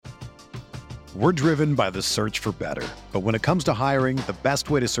We're driven by the search for better. But when it comes to hiring, the best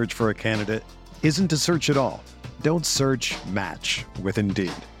way to search for a candidate isn't to search at all. Don't search, match with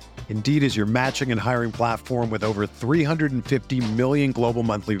Indeed. Indeed is your matching and hiring platform with over 350 million global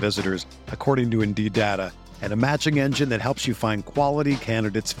monthly visitors, according to Indeed data, and a matching engine that helps you find quality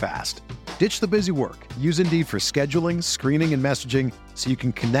candidates fast. Ditch the busy work. Use Indeed for scheduling, screening, and messaging so you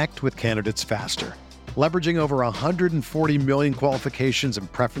can connect with candidates faster. Leveraging over 140 million qualifications and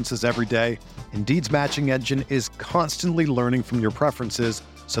preferences every day, Indeed's matching engine is constantly learning from your preferences,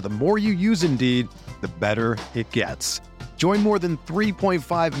 so the more you use Indeed, the better it gets. Join more than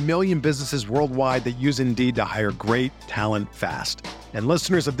 3.5 million businesses worldwide that use Indeed to hire great talent fast. And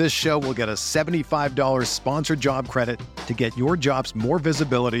listeners of this show will get a $75 sponsored job credit to get your jobs more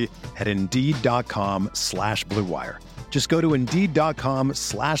visibility at Indeed.com/Blue Wire. Just go to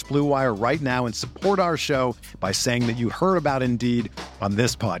Indeed.com/Blue Wire right now and support our show by saying that you heard about Indeed on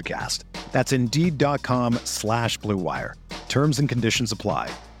this podcast. That's Indeed.com/Blue Wire. Terms and conditions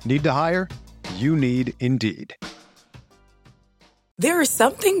apply. Need to hire? You need Indeed. There are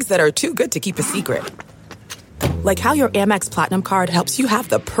some things that are too good to keep a secret. Like how your Amex Platinum card helps you have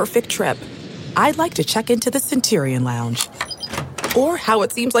the perfect trip. I'd like to check into the Centurion Lounge. Or how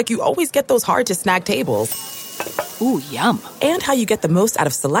it seems like you always get those hard-to-snag tables. Ooh, yum. And how you get the most out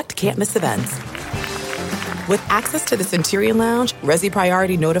of select can't-miss events. With access to the Centurion Lounge, Resi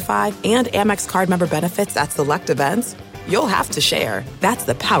Priority Notified, and Amex card member benefits at select events, you'll have to share. That's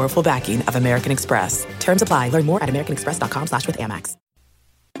the powerful backing of American Express. Terms apply. Learn more at americanexpress.com/withAmex.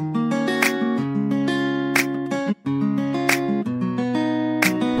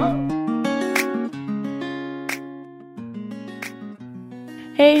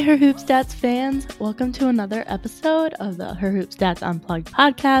 Hey, Her Hoop Stats fans. Welcome to another episode of the Her Hoop Stats Unplugged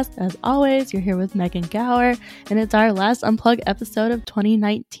podcast. As always, you're here with Megan Gauer, and it's our last Unplugged episode of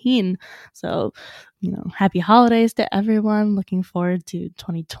 2019. So, happy holidays to everyone. Looking forward to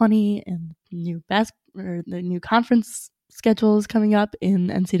 2020 and the new conference schedules coming up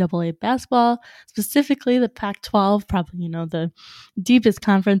in NCAA basketball, specifically the Pac-12, probably, the deepest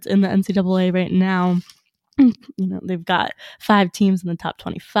conference in the NCAA right now. They've got 5 teams in the top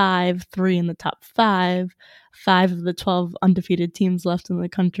 25, 3 in the top 5 of the 12 undefeated teams left in the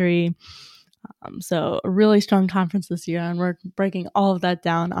country. So a really strong conference this year, and we're breaking all of that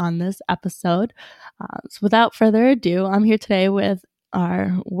down on this episode. So without further ado, I'm here today with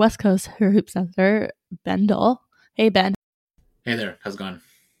our West Coast Her Hoops editor, Ben Dole. Hey, Ben. Hey there. How's it going?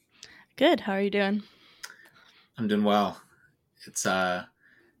 Good. How are you doing? I'm doing well. It's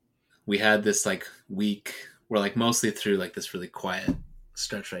we had this week. We're mostly through this really quiet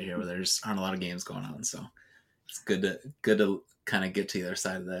stretch right here where there's aren't a lot of games going on. So it's good to kind of get to the other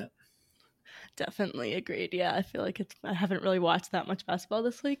side of that. Definitely agreed. Yeah, I feel like I haven't really watched that much basketball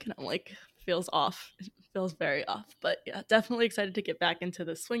this week, and I'm feels off. It feels very off. But yeah, definitely excited to get back into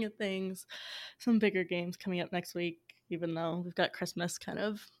the swing of things. Some bigger games coming up next week, even though we've got Christmas kind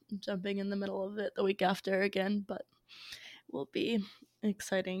of jumping in the middle of it the week after again. But will be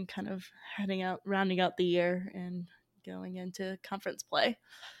exciting, kind of rounding out the year and going into conference play.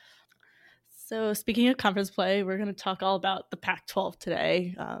 So speaking of conference play, we're going to talk all about the Pac-12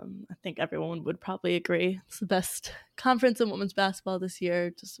 today. I think everyone would probably agree it's the best conference in women's basketball this year.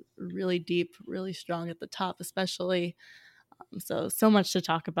 Just really deep, really strong at the top, especially. So much to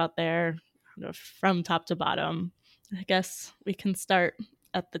talk about there, from top to bottom. I guess we can start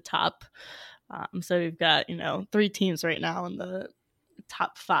at the top. So we've got 3 teams right now in the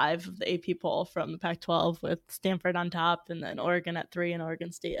top 5 of the AP poll from the Pac-12, with Stanford on top, and then Oregon at 3 and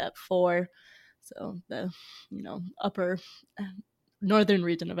Oregon State at 4. So the, upper northern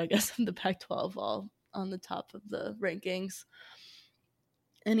region of, the Pac-12 all on the top of the rankings.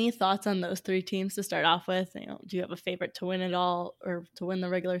 Any thoughts on those 3 teams to start off with? Do you have a favorite to win it all, or to win the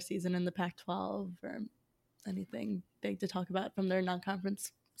regular season in the Pac-12, or anything big to talk about from their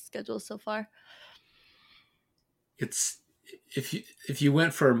non-conference schedules so far? It's if you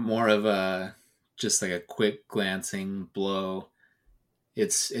went for more of a just a quick glancing blow,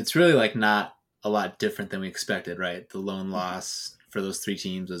 it's really not a lot different than we expected, right? The lone loss for those 3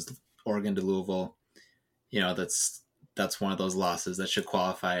 teams was Oregon to Louisville. That's one of those losses that should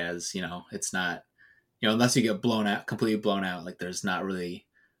qualify as, it's not, unless you get completely blown out, there's not really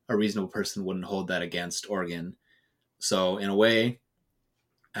a reasonable person wouldn't hold that against Oregon. So in a way,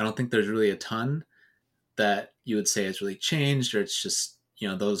 I don't think there's really a ton that you would say has really changed, or it's just,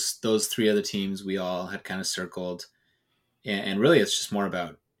 those 3 other teams we all had kind of circled. And really it's just more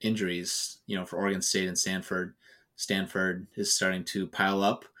about injuries, for Oregon State and Stanford. Stanford is starting to pile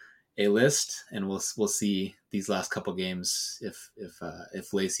up, a list, and we'll see these last couple games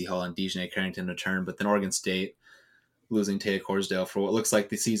if Lacey Hull and Dejanay Carrington return. But then Oregon State losing Taya Corsdale for what looks like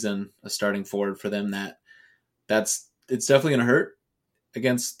the season, a starting forward for them. It's definitely going to hurt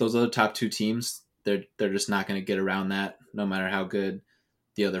against those other top two teams. They're just not going to get around that, no matter how good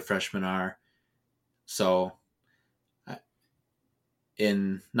the other freshmen are. So,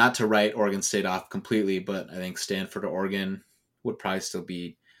 in not to write Oregon State off completely, but I think Stanford or Oregon would probably still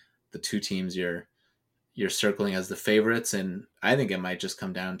be the two teams you're circling as the favorites. And I think it might just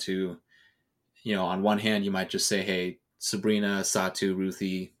come down to, on one hand, you might just say, hey, Sabrina, Satu,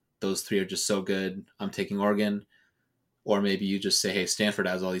 Ruthie, those three are just so good, I'm taking Oregon. Or maybe you just say, hey, Stanford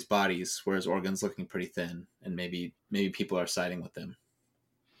has all these bodies, whereas Oregon's looking pretty thin, and maybe people are siding with them.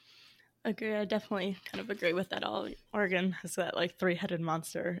 Agree. I definitely kind of agree with that. All Oregon has that like three-headed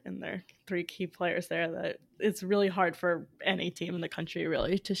monster in their three key players there that it's really hard for any team in the country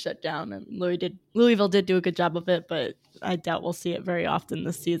really to shut down. And Louisville did do a good job of it, but I doubt we'll see it very often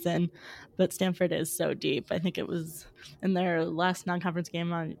this season. But Stanford is so deep. I think it was in their last non-conference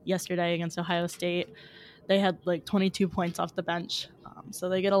game on yesterday against Ohio State. They had like 22 points off the bench. So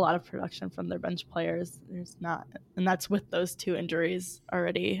they get a lot of production from their bench players. And that's with those two injuries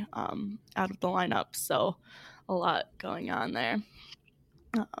already out of the lineup. So a lot going on there.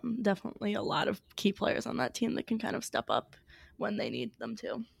 Definitely a lot of key players on that team that can kind of step up when they need them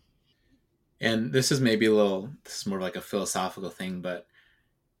to. And this is more like a philosophical thing, but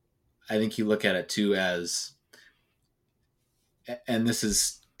I think you look at it too as, and this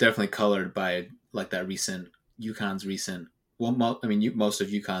is definitely colored by like that UConn's recent, most of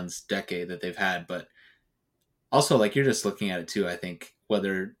UConn's decade that they've had, but also like you're just looking at it too. I think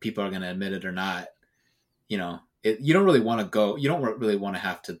whether people are going to admit it or not, you don't really want to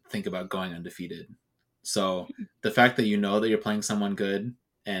have to think about going undefeated. So the fact that that you're playing someone good,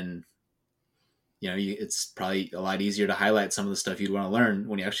 and it's probably a lot easier to highlight some of the stuff you'd want to learn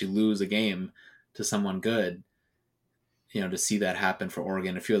when you actually lose a game to someone good. To see that happen for Oregon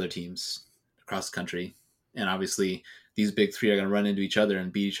and a few other teams across the country. And obviously these big three are going to run into each other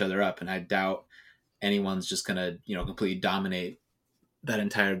and beat each other up. And I doubt anyone's just going to, completely dominate that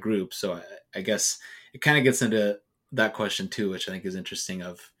entire group. So I guess it kind of gets into that question too, which I think is interesting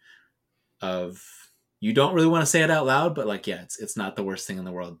of you don't really want to say it out loud, but like, yeah, it's not the worst thing in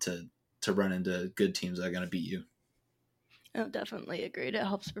the world to run into good teams that are going to beat you. Oh, definitely agreed. It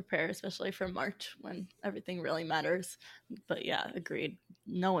helps prepare, especially for March when everything really matters. But yeah, agreed.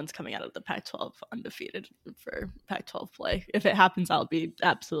 No one's coming out of the Pac-12 undefeated for Pac-12 play. If it happens, I'll be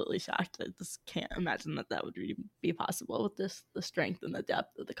absolutely shocked. I just can't imagine that would really be possible with the strength and the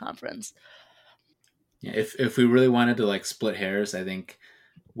depth of the conference. Yeah, if we really wanted to like split hairs, I think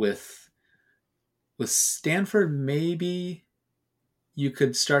with Stanford, maybe you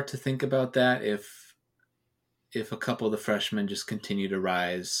could start to think about that if a couple of the freshmen just continue to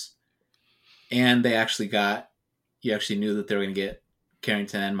rise, and you actually knew that they were going to get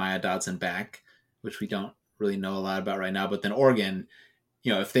Carrington and Maya Dodson back, which we don't really know a lot about right now. But then Oregon,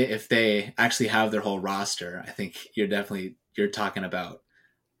 if they actually have their whole roster, I think you're talking about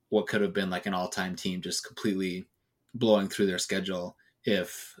what could have been like an all-time team just completely blowing through their schedule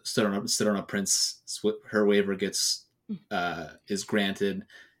if Sedona Prince, her waiver is granted,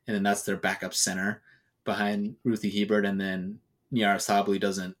 and then that's their backup center behind Ruthie Hebert, and then Niara Sabli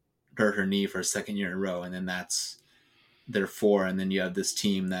doesn't hurt her knee for a second year in a row, and then that's their four, and then you have this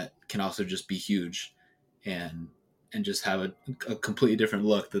team that can also just be huge and just have a completely different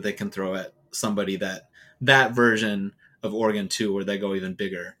look that they can throw at somebody that version of Oregon 2 where they go even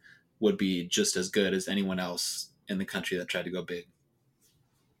bigger would be just as good as anyone else in the country that tried to go big.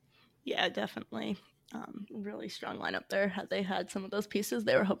 Yeah, definitely. Really strong lineup there. Had they had some of those pieces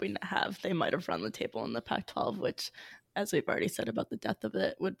they were hoping to have, they might have run the table in the Pac-12, which, as we've already said about the depth of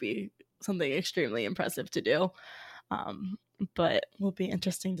it, would be something extremely impressive to do. But will be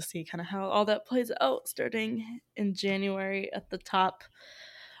interesting to see kind of how all that plays out starting in January at the top.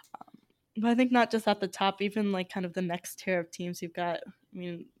 But I think not just at the top, even like kind of the next tier of teams you've got,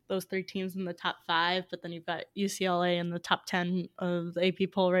 those three teams in the top 5, but then you've got UCLA in the top 10 of the AP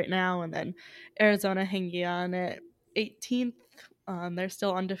poll right now, and then Arizona hanging on at 18th. They're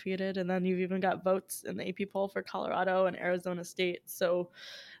still undefeated, and then you've even got votes in the AP poll for Colorado and Arizona State. So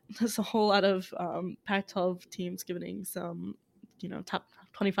there's a whole lot of Pac-12 teams giving some, top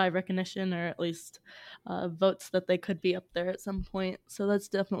 25 recognition, or at least votes that they could be up there at some point. So that's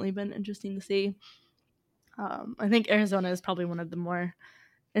definitely been interesting to see. I think Arizona is probably one of the more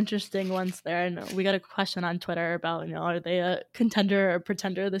interesting ones there. And we got a question on Twitter about, are they a contender or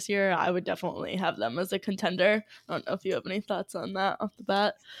pretender this year? I would definitely have them as a contender. I don't know if you have any thoughts on that off the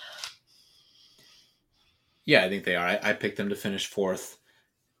bat. Yeah, I think they are. I picked them to finish fourth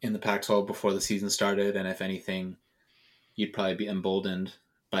in the Pac-12 before the season started, and if anything, you'd probably be emboldened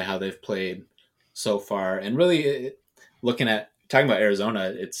by how they've played so far. And really, talking about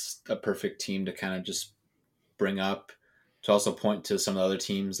Arizona, it's a perfect team to kind of just bring up, to also point to some of the other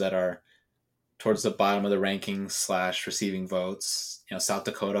teams that are towards the bottom of the rankings / receiving votes. South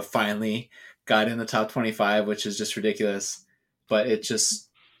Dakota finally got in the top 25, which is just ridiculous. But it just,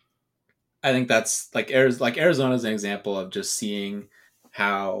 I think that's like Arizona is an example of just seeing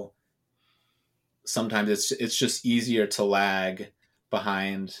how sometimes it's just easier to lag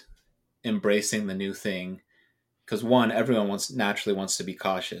behind embracing the new thing, because one, everyone naturally wants to be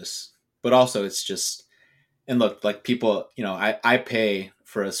cautious, but also it's just, and look, like people, I pay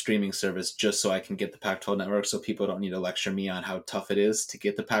for a streaming service just so I can get the Pac-12 network, so people don't need to lecture me on how tough it is to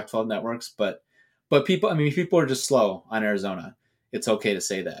get the Pac-12 networks. But people are just slow on Arizona. It's okay to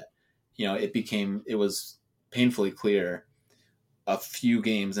say that. It was painfully clear a few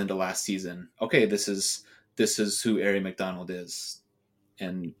games into last season. Okay, this is who Ari McDonald is,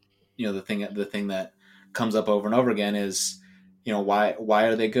 and the thing that comes up over and over again is, why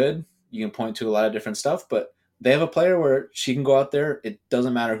are they good? You can point to a lot of different stuff, but they have a player where she can go out there. It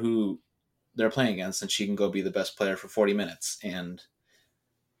doesn't matter who they're playing against, and she can go be the best player for 40 minutes. And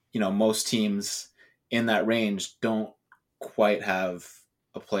most teams in that range don't quite have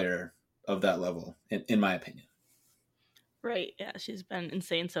a player of that level, in my opinion. Right. Yeah. She's been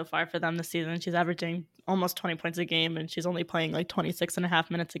insane so far for them this season. She's averaging almost 20 points a game, and she's only playing like 26 and a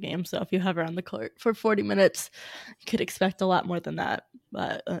half minutes a game. So if you have her on the court for 40 minutes, you could expect a lot more than that.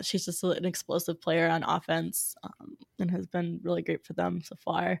 But she's just an explosive player on offense, and has been really great for them so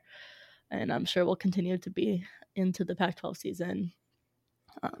far. And I'm sure will continue to be into the Pac-12 season.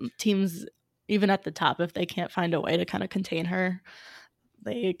 Teams, even at the top, if they can't find a way to kind of contain her,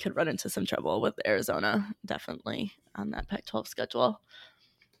 they could run into some trouble with Arizona, definitely, on that Pac-12 schedule.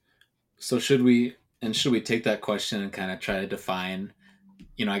 So should we take that question and kind of try to define,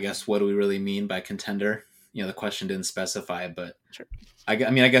 I guess, what do we really mean by contender? The question didn't specify, but sure. I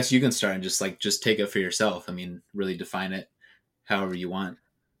guess you can start and just take it for yourself. Really define it however you want.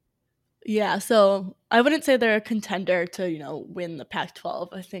 Yeah, so I wouldn't say they're a contender to, win the Pac-12.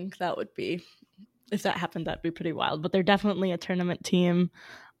 I think that would be, if that happened, that'd be pretty wild. But they're definitely a tournament team.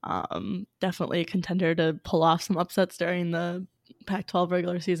 Definitely a contender to pull off some upsets during the Pac-12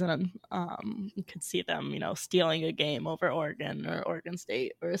 regular season. You could see them, stealing a game over Oregon or Oregon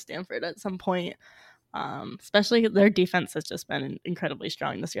State or Stanford at some point. Especially their defense has just been incredibly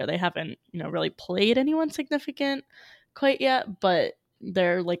strong this year. They haven't, really played anyone significant quite yet, but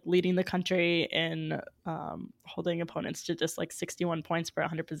they're like leading the country in holding opponents to just like 61 points per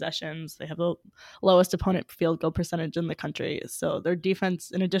 100 possessions. They have the lowest opponent field goal percentage in the country. So their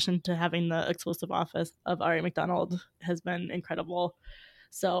defense, in addition to having the explosive offense of Ari McDonald, has been incredible.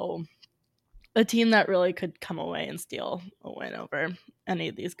 So a team that really could come away and steal a win over any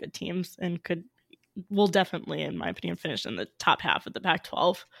of these good teams, and will definitely, in my opinion, finish in the top half of the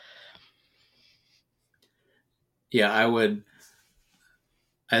Pac-12. Yeah,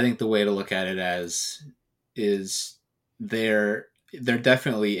 I think the way to look at it is they're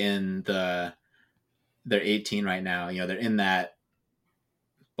definitely in they're 18 right now. They're in that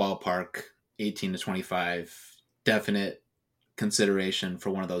ballpark, 18 to 25, definite consideration for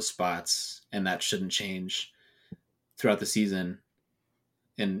one of those spots, and that shouldn't change throughout the season,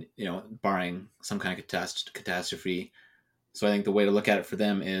 and barring some kind of catastrophe. So I think the way to look at it for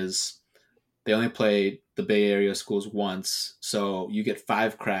them is they only play the Bay Area schools once, so you get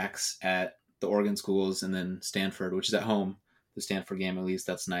 5 cracks at the Oregon schools and then Stanford, which is at home. The Stanford game, at least,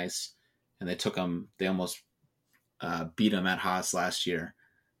 that's nice. And they almost beat them at Haas last year,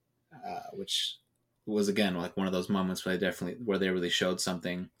 which was, again, like one of those moments where they really showed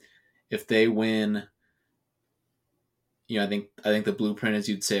something. If they win, I think the blueprint is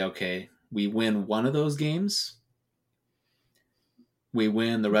you'd say, okay, we win one of those games, we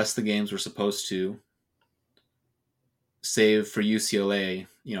win the rest of the games we're supposed to, save for UCLA.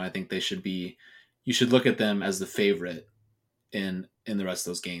 I think you should look at them as the favorite in the rest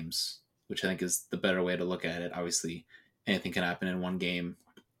of those games, which I think is the better way to look at it. Obviously, anything can happen in one game.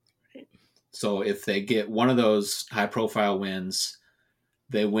 So if they get one of those high profile wins,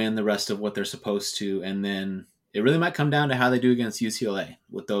 they win the rest of what they're supposed to, and then it really might come down to how they do against UCLA.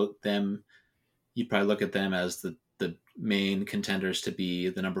 With them, you'd probably look at them as the main contenders to be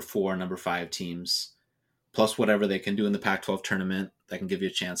the number 4, number 5 teams. plus whatever they can do in the Pac-12 tournament that can give you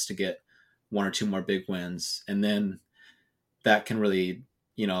a chance to get one or two more big wins. And then that can really,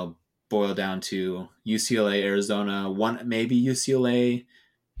 boil down to UCLA, Arizona, maybe UCLA.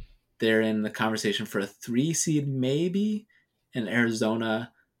 They're in the conversation for a 3 seed, maybe. And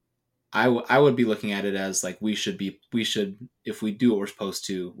Arizona, I would be looking at it as like we should, if we do what we're supposed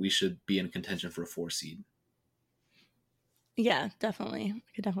to, we should be in contention for a 4 seed. Yeah, definitely. I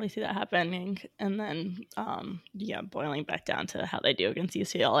could definitely see that happening. And then, boiling back down to how they do against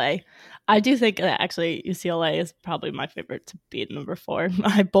UCLA. I do think that actually UCLA is probably my favorite to beat number 4.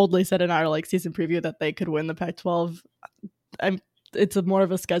 I boldly said in our season preview that they could win the Pac-12. It's more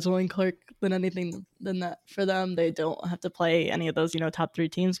of a scheduling clerk than anything than that for them. They don't have to play any of those, top 3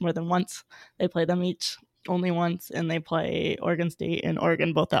 teams more than once. They play them each only once, and they play Oregon State and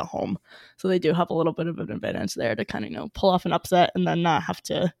Oregon both at home. So they do have a little bit of an advantage there to kind of, pull off an upset and then not have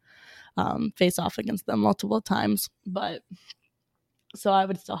to face off against them multiple times. But so I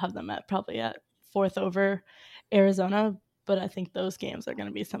would still have them probably at 4th over Arizona. But I think those games are going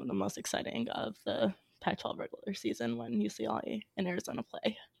to be some of the most exciting of the Pac-12 regular season when UCLA and Arizona play.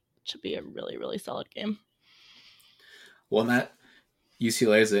 It should be a really, really solid game. Well, that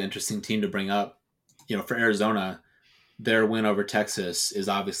UCLA is an interesting team to bring up. For Arizona, their win over Texas is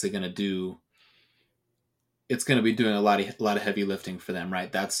obviously going to be doing a lot of heavy lifting for them,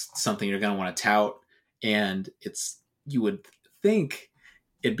 right? That's something you're going to want to tout. And you would think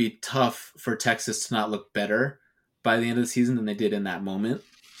it'd be tough for Texas to not look better by the end of the season than they did in that moment.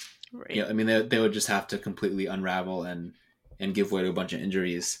 Right. They would just have to completely unravel and give way to a bunch of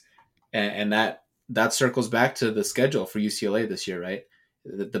injuries. And that circles back to the schedule for UCLA this year, right?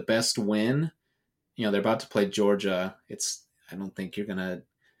 The best win, they're about to play Georgia. I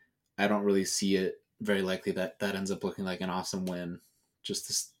don't really see it very likely that ends up looking like an awesome win,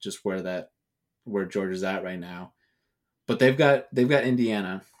 just where Georgia's at right now. But they've got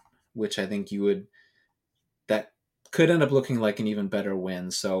Indiana, which I think that could end up looking like an even better win.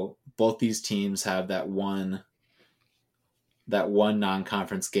 So both these teams have that one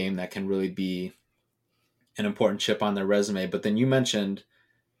non-conference game that can really be an important chip on their resume. But then you mentioned,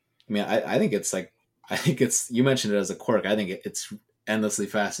 I think you mentioned it as a quirk. I think it's endlessly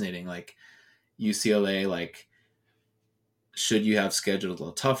fascinating. Like UCLA, should you have scheduled a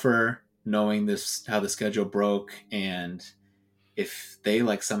little tougher, knowing how the schedule broke, and if they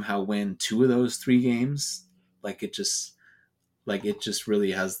somehow win 2 of those 3 games, it just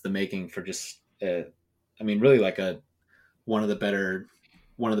really has the making for just, really one of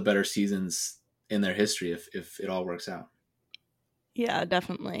the better seasons in their history if it all works out. Yeah,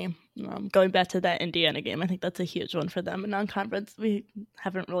 definitely. Going back to that Indiana game, I think that's a huge one for them in non-conference. We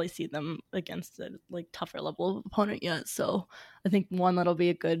haven't really seen them against a tougher level of opponent yet, so I think that'll be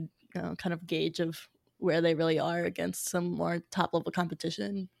a good kind of gauge of where they really are against some more top level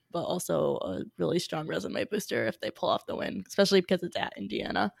competition, but also a really strong resume booster if they pull off the win, especially because it's at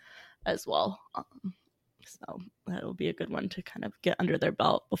Indiana as well. So that will be a good one to kind of get under their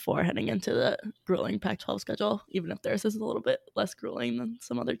belt before heading into the grueling Pac-12 schedule, even if theirs is a little bit less grueling than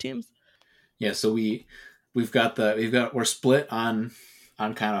some other teams. Yeah, so we're split on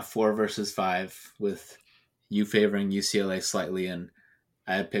kind of 4 versus 5, with you favoring UCLA slightly, and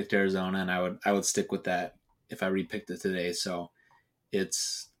I had picked Arizona, and I would stick with that if I repicked it today. So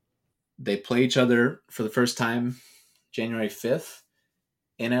they play each other for the first time January 5th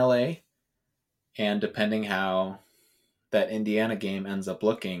in LA. And depending how that Indiana game ends up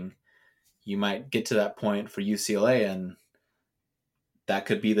looking, you might get to that point for UCLA, and that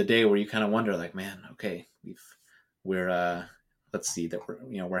could be the day where you kind of wonder, man, okay, let's see that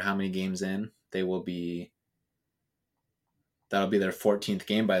we're how many games in? That'll be their 14th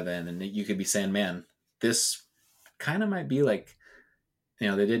game by then, and you could be saying, man, this kind of might be they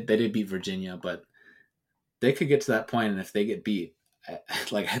did beat Virginia, but they could get to that point, and if they get beat,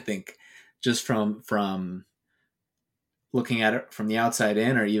 I think just from looking at it from the outside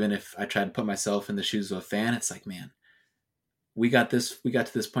in, or even if I try to put myself in the shoes of a fan, it's man, we got to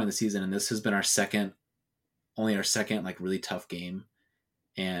this point in the season, and this has been our second really tough game.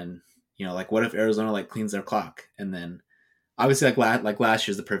 And what if Arizona cleans their clock, and then obviously last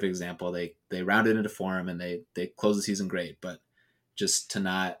year's the perfect example. They rounded into form and they closed the season great, but just to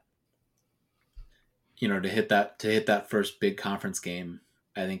not to hit that first big conference game,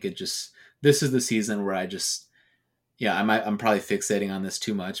 I think this is the season where I'm probably fixating on this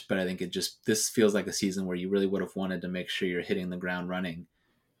too much, but I think this feels like a season where you really would have wanted to make sure you're hitting the ground running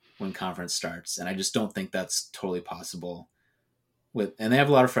when conference starts. And I just don't think that's totally possible and they have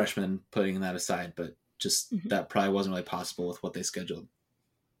a lot of freshmen, putting that aside, but just that probably wasn't really possible with what they scheduled.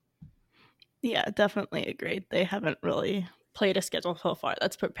 Yeah, definitely agreed. They haven't really played a schedule so far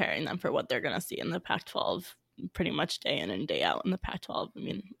that's preparing them for what they're going to see in the Pac-12 pretty much day in and day out in the Pac-12. I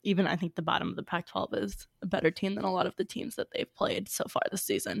mean, even I think the bottom of the Pac-12 is a better team than a lot of the teams that they've played so far this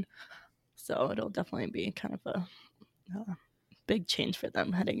season. So it'll definitely be kind of a big change for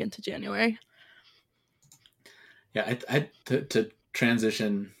them heading into January. Yeah, to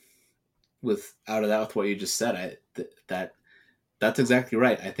transition with out of that with what you just said, that's exactly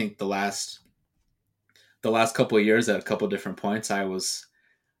right. I think the last couple of years at a couple of different points, I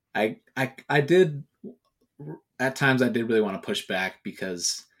did at times I did really want to push back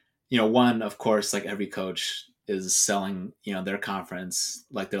because, one, of course, like every coach is selling, their conference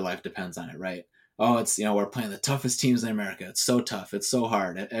like their life depends on it, right? Oh, it's, we're playing the toughest teams in America. It's so tough. It's so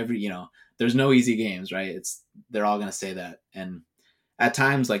hard. There's no easy games, right? They're all going to say that. And at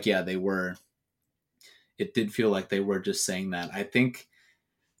times, like, yeah, it did feel like they were just saying that. I think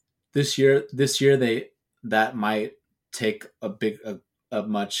this year that might take a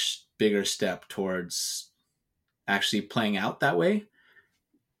much bigger step towards actually playing out that way.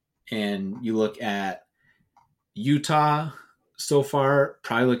 And you look at Utah so far,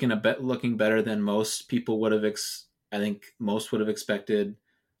 probably looking better than most people would have. I think most would have expected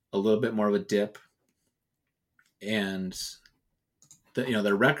a little bit more of a dip. And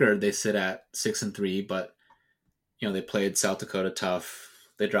their record, they sit at 6-3, but they played South Dakota tough.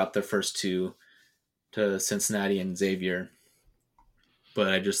 They dropped their first two to Cincinnati and Xavier. But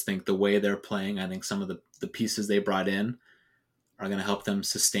I just think the way they're playing, I think some of the pieces they brought in are going to help them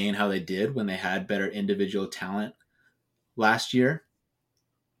sustain how they did when they had better individual talent last year.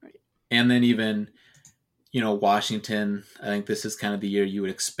 Right. And then even, Washington, I think this is kind of the year you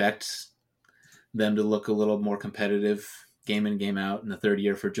would expect them to look a little more competitive game in, game out in the third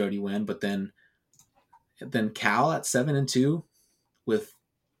year for Jody Wynn. But then Cal at 7-2 with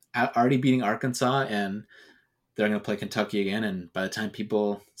already beating Arkansas, and they're going to play Kentucky again. And by the time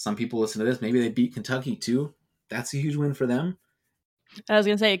some people listen to this, maybe they beat Kentucky too. That's a huge win for them. I was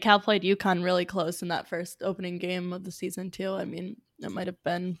going to say, Cal played UConn really close in that first opening game of the season too. I mean, it might have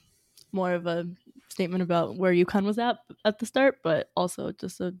been more of a statement about where UConn was at the start, but also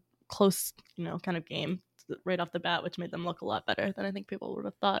just a close, kind of game right off the bat, which made them look a lot better than I think people would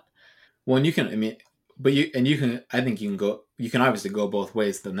have thought. Well, and I think you can obviously go both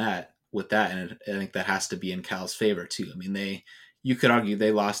ways with that. And I think that has to be in Cal's favor too. I mean, you could argue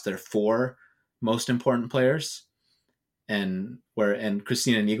they lost their 4 most important players, and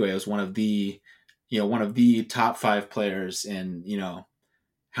Christina Nigwe was one of the top 5 players. And,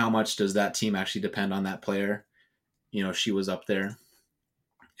 how much does that team actually depend on that player? She was up there.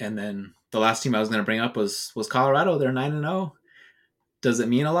 And then the last team I was going to bring up was Colorado. They're 9-0. Does it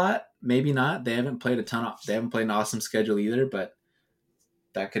mean a lot? Maybe not. They haven't played they haven't played an awesome schedule either, but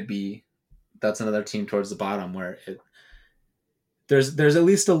that's another team towards the bottom where there's at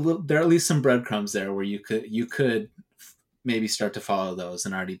least there are at least some breadcrumbs there where you could maybe start to follow those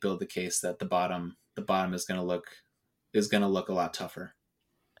and already build the case that the bottom is going to look a lot tougher.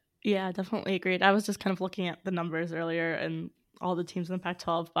 Yeah, definitely agreed. I was just kind of looking at the numbers earlier, and all the teams in the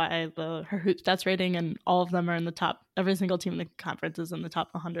Pac-12 by her Hoop Stats rating, and all of them are in the top. Every single team in the conference is in the top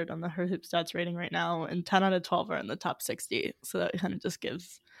 100 on the her Hoop Stats rating right now, and 10 out of 12 are in the top 60. So that kind of just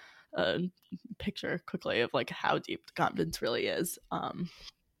gives a picture quickly of like how deep the conference really is.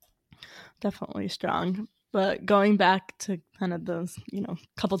 Definitely strong. But going back to kind of those,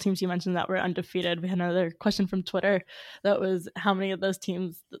 couple teams you mentioned that were undefeated, we had another question from Twitter that was how many of those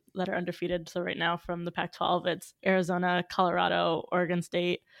teams that are undefeated. So right now from the Pac-12, it's Arizona, Colorado, Oregon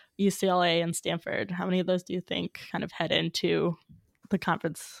State, UCLA, and Stanford. How many of those do you think kind of head into the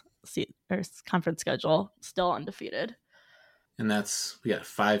conference schedule still undefeated? And we got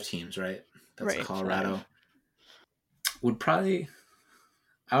 5 teams, right? That's right, Colorado. 5.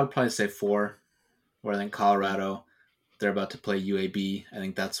 I would probably say 4. Where I think Colorado, they're about to play UAB. I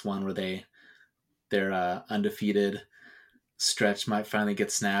think that's one where their undefeated stretch might finally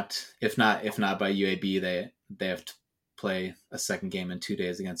get snapped. If not by UAB, they have to play a second game in 2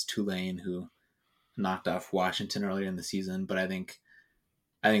 days against Tulane, who knocked off Washington earlier in the season. But I think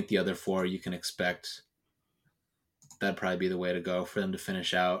the other 4 you can expect that'd probably be the way to go for them to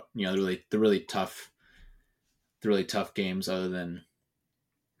finish out. The really tough games other than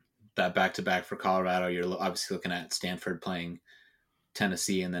that back-to-back for Colorado. You're obviously looking at Stanford playing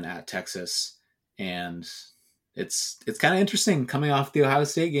Tennessee and then at Texas. And it's kind of interesting coming off the Ohio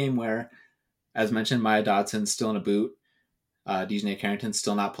State game where, as mentioned, Maya Dodson's still in a boot. Dejanay Carrington's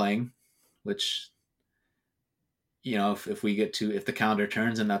still not playing, which, if the calendar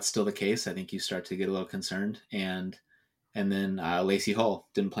turns and that's still the case, I think you start to get a little concerned. And and then Lacey Hull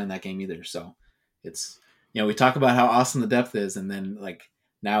didn't play in that game either. So it's, we talk about how awesome the depth is, and then like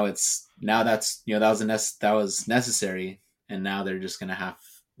now that's that was necessary, and now they're just gonna have,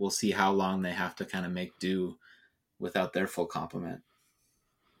 we'll see how long they have to kind of make do without their full complement.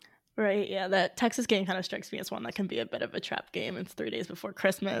 Right, yeah, that Texas game kind of strikes me as one that can be a bit of a trap game. It's 3 days before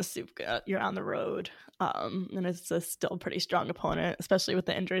Christmas. You're on the road, and it's a still pretty strong opponent, especially with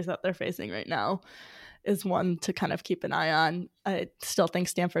the injuries that they're facing right now. Is one to kind of keep an eye on. I still think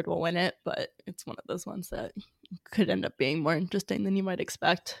Stanford will win it, but it's one of those ones that could end up being more interesting than you might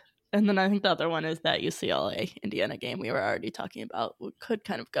expect. And then I think the other one is that UCLA Indiana game we were already talking about. It could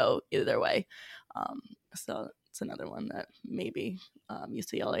kind of go either way. So it's another one that maybe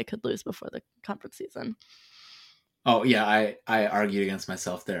UCLA could lose before the conference season. Oh yeah, I argued against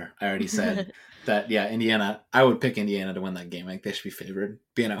myself there. I already said that, yeah, Indiana, I would pick Indiana to win that game. Like, they should be favored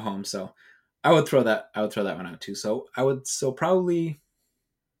being at home. So I would throw that one out too. So I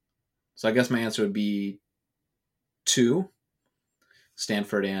guess my answer would be 2,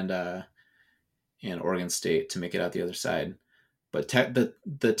 Stanford and Oregon State to make it out the other side. But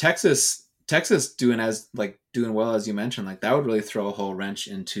the Texas doing well, as you mentioned, like that would really throw a whole wrench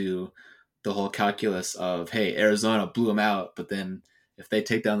into the whole calculus of, hey, Arizona blew them out, but then if they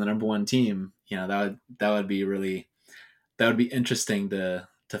take down the number 1 team, that would be interesting to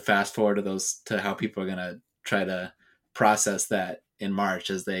fast forward to how people are going to try to process that in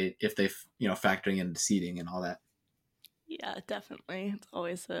March if they factoring in seeding and all that. Yeah, definitely. It's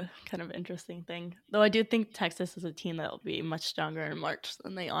always a kind of interesting thing. Though I do think Texas is a team that will be much stronger in March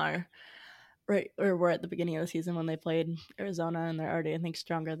than they are were at the beginning of the season when they played Arizona, and they're already, I think,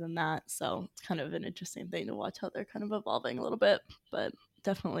 stronger than that. So it's kind of an interesting thing to watch how they're kind of evolving a little bit, but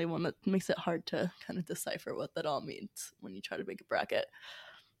definitely one that makes it hard to kind of decipher what that all means when you try to make a bracket.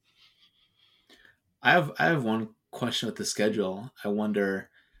 I have one question with the schedule. I wonder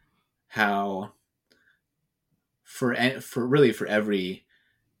how for everything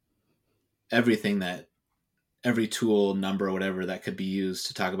that every tool, number, or whatever that could be used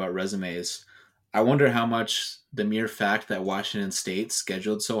to talk about resumes, I wonder how much the mere fact that Washington State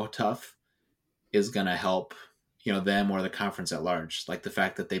scheduled so tough is going to help, them or the conference at large. Like the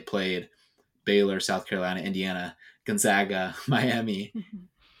fact that they played Baylor, South Carolina, Indiana, Gonzaga, Miami,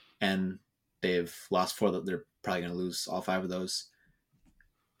 and they've lost 4 that they're probably going to lose all 5 of those.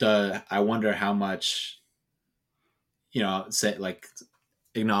 I wonder how much, say, like,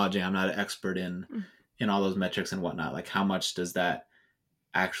 acknowledging I'm not an expert in all those metrics and whatnot, like how much does that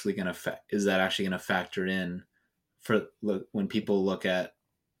actually going to is that actually going to factor in for when people look at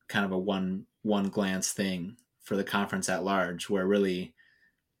kind of a one glance thing for the conference at large, where really,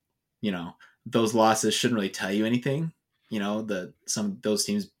 those losses shouldn't really tell you anything. Some of those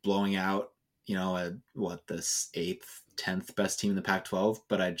teams blowing out, the 8th, 10th best team in the Pac-12,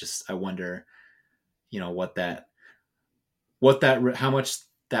 but I wonder, how much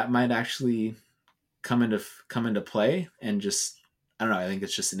that might actually come into play, and just, I don't know. I think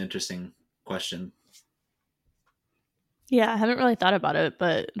it's just an interesting question. Yeah, I haven't really thought about it,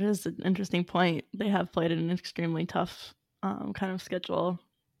 but it is an interesting point. They have played an extremely tough kind of schedule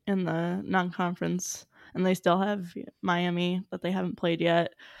in the non-conference, and they still have Miami that they haven't played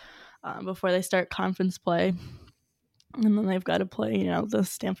yet before they start conference play. And then they've got to play, the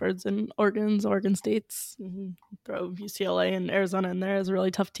Stanfords and Oregon States, and throw UCLA and Arizona in there as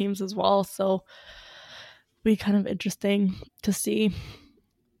really tough teams as well. So be kind of interesting to see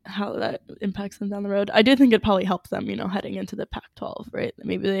how that impacts them down the road. I do think it probably helps them, heading into the Pac-12, right?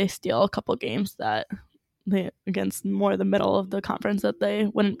 Maybe they steal a couple games that they against more the middle of the conference that they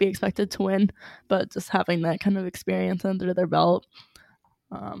wouldn't be expected to win, but just having that kind of experience under their belt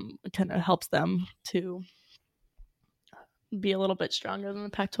kind of helps them to be a little bit stronger than the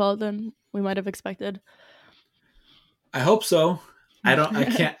Pac-12 than we might have expected. I hope so.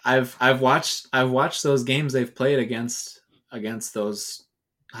 I've watched those games they've played against those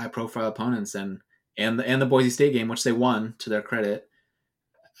high profile opponents, and the Boise State game, which they won to their credit.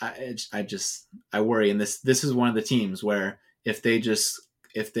 I worry, and this is one of the teams where if they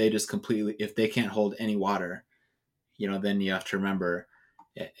can't hold any water, then you have to remember.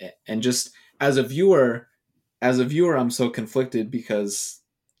 And just as a viewer, I'm so conflicted because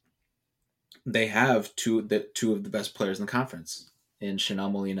they have two of the best players in the conference in Chanel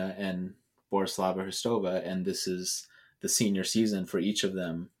Molina and Borislava Hristova, and this is the senior season for each of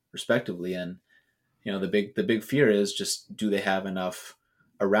them respectively. And the big fear is just, do they have enough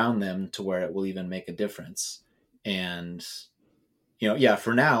around them to where it will even make a difference? And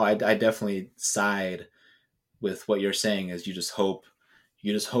for now, I definitely side with what you're saying, is you just hope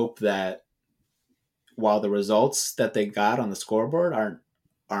that while the results that they got on the scoreboard aren't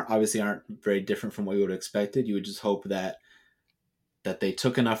very different from what you would have expected, you would just hope that they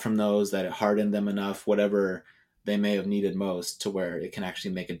took enough from those, that it hardened them enough, whatever they may have needed most, to where it can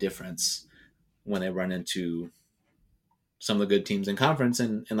actually make a difference when they run into some of the good teams in conference.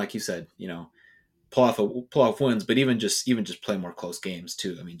 And like you said, pull off wins, but even just play more close games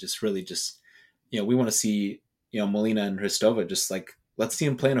too. I mean, just really we want to see, Molina and Hristova, just like, let's see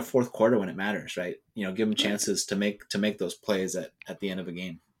them play in a fourth quarter when it matters, right? Give them chances to make those plays at the end of a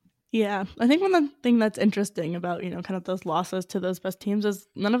game. Yeah, I think one thing that's interesting about, kind of those losses to those best teams is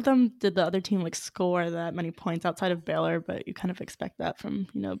none of them did the other team score that many points outside of Baylor, but you kind of expect that from,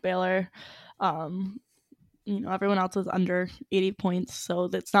 Baylor. Everyone else is under 80 points, so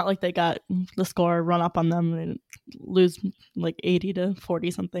it's not like they got the score run up on them and lose 80 to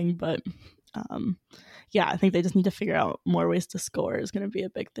 40 something, but I think they just need to figure out more ways to score is going to be a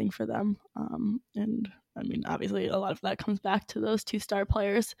big thing for them. And I mean, obviously, a lot of that comes back to those 2-star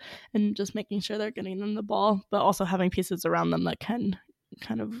players and just making sure they're getting them the ball, but also having pieces around them that can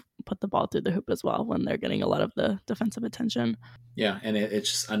kind of put the ball through the hoop as well when they're getting a lot of the defensive attention. Yeah, and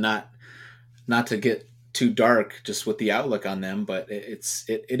it's just not to get too dark just with the outlook on them, but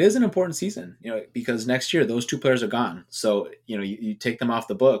it is an important season, because next year those two players are gone. So, you take them off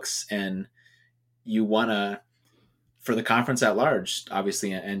the books, and you want to, for the conference at large,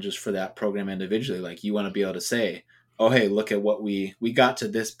 obviously, and just for that program individually, you want to be able to say, oh, hey, look at what we got to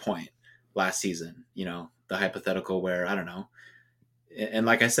this point last season, the hypothetical where, I don't know. And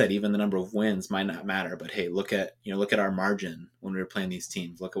like I said, even the number of wins might not matter, but hey, look at our margin when we were playing these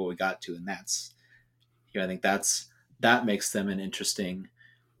teams, look at what we got to. And that's, I think that makes them an interesting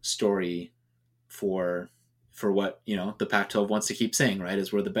story for what, the Pac-12 wants to keep saying, right,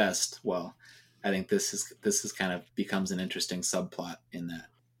 is we're the best. Well, I think this is kind of becomes an interesting subplot in that.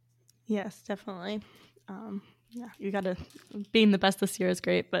 Yes, definitely. You got to, being the best this year is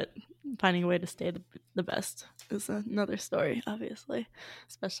great, but finding a way to stay the best is another story, obviously,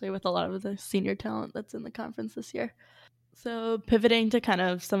 especially with a lot of the senior talent that's in the conference this year. So pivoting to kind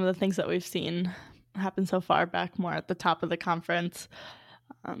of some of the things that we've seen happen so far back more at the top of the conference.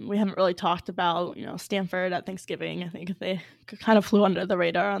 We haven't really talked about, Stanford at Thanksgiving. I think they kind of flew under the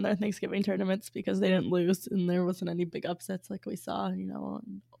radar on their Thanksgiving tournaments because they didn't lose and there wasn't any big upsets like we saw,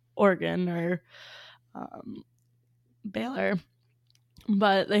 Oregon or Baylor.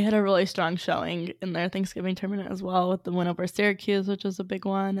 But they had a really strong showing in their Thanksgiving tournament as well, with the win over Syracuse, which was a big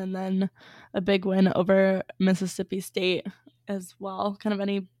one, and then a big win over Mississippi State as well. Kind of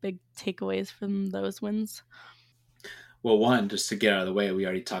any big takeaways from those wins? Well, one, just to get out of the way, we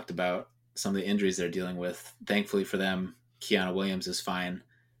already talked about some of the injuries they're dealing with. Thankfully for them, Kiana Williams is fine.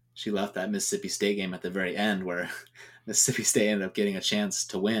 She left that Mississippi State game at the very end where Mississippi State ended up getting a chance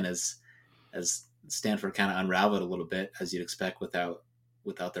to win as Stanford kind of unraveled a little bit, as you'd expect without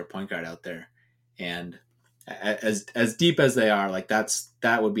their point guard out there. And as deep as they are,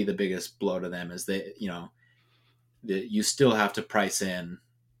 that would be the biggest blow to them, is they, you still have to price in,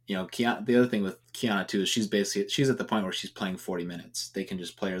 Kiana. The other thing with Kiana too is she's at the point where she's playing 40 minutes. They can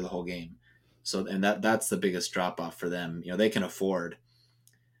just play her the whole game. So, and that's the biggest drop off for them. They can afford,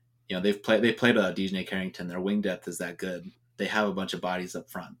 they played DJ Carrington. Their wing depth is that good. They have a bunch of bodies up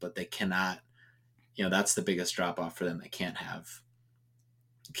front, but they cannot, that's the biggest drop off for them. They can't have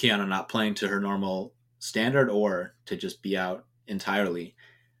Kiana not playing to her normal standard or to just be out entirely.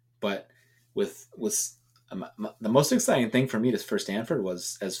 But with the most exciting thing for me for Stanford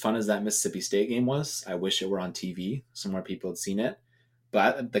was, as fun as that Mississippi State game was, I wish it were on TV so more people had seen it.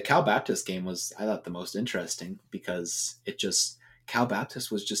 But the Cal Baptist game was, I thought, the most interesting, because Cal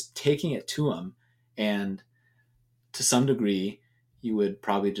Baptist was just taking it to them. And to some degree, you would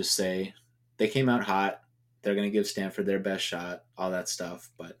probably just say they came out hot. They're going to give Stanford their best shot, all that stuff.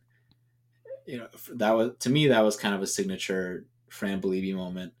 But, to me, that was kind of a signature Fran Believe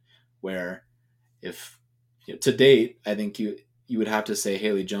moment, where if, to date, I think you would have to say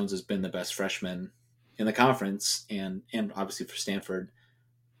Haley Jones has been the best freshman in the conference and obviously for Stanford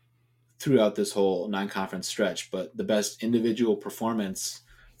throughout this whole non-conference stretch. But the best individual performance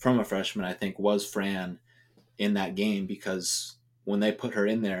from a freshman, I think, was Fran in that game, because when they put her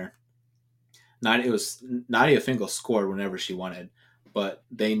in there, Nadia Finkel scored whenever she wanted, but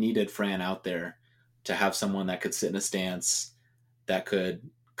they needed Fran out there to have someone that could sit in a stance, that could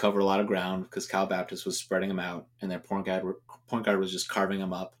cover a lot of ground, because Cal Baptist was spreading them out and their point guard was just carving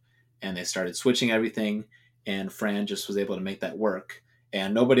them up, and they started switching everything, and Fran just was able to make that work,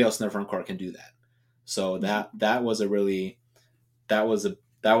 and nobody else in their front court can do that. So that was a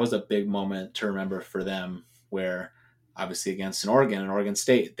big moment to remember for them, where obviously against an Oregon and Oregon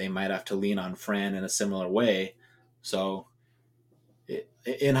State, they might have to lean on Fran in a similar way. So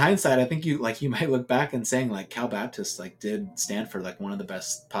in hindsight, I think you might look back and saying like Cal Baptist like did Stanford like one of the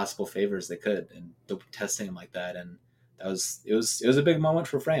best possible favors they could, and testing him like that, and it was a big moment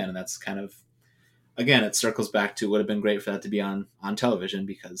for Fran, and that's kind of, again, it circles back to would have been great for that to be on television,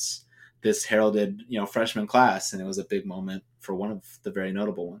 because this heralded freshman class, and it was a big moment for one of the very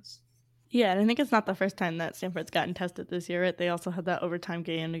notable ones. Yeah, and I think it's not the first time that Stanford's gotten tested this year. Right? They also had that overtime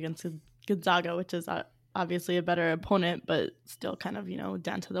game against Gonzaga, which is obviously a better opponent, but still kind of,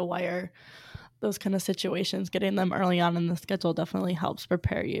 down to the wire. Those kind of situations, getting them early on in the schedule definitely helps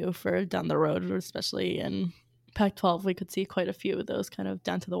prepare you for down the road, especially in Pac-12. We could see quite a few of those kind of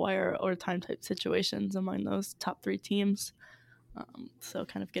down to the wire or time type situations among those top 3 teams. So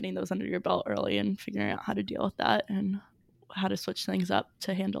kind of getting those under your belt early and figuring out how to deal with that and how to switch things up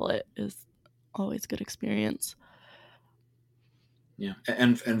to handle it is always good experience. Yeah,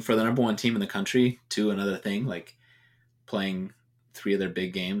 and for the number 1 team in the country, too, another thing, like playing 3 of their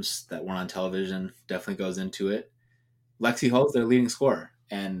big games that weren't on television definitely goes into it. Lexi Hull's their leading scorer,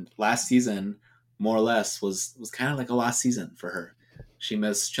 and last season, more or less, was kind of like a lost season for her. She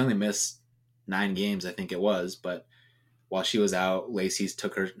only missed 9 games, I think it was, but while she was out, Lacey's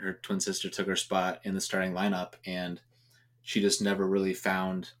her twin sister took her spot in the starting lineup, and she just never really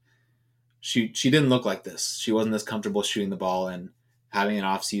found. She didn't look like this. She wasn't as comfortable shooting the ball, and having an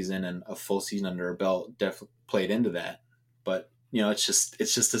off season and a full season under her belt definitely played into that. But it's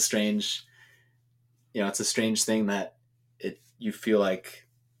just a strange, it's a strange thing that you feel like,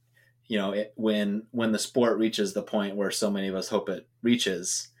 when the sport reaches the point where so many of us hope it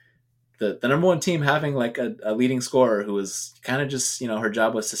reaches, the number 1 team having like a leading scorer who was kind of just, her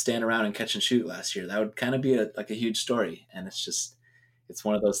job was to stand around and catch and shoot last year, that would kind of be a huge story. And it's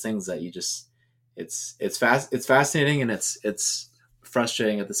one of those things that you just, it's fascinating, and it's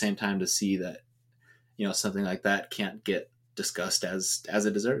frustrating at the same time to see that, something like that can't get discussed as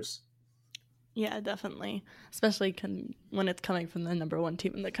it deserves. Yeah, definitely. Especially when it's coming from the number 1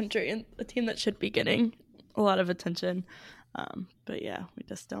 team in the country and a team that should be getting a lot of attention. But yeah, we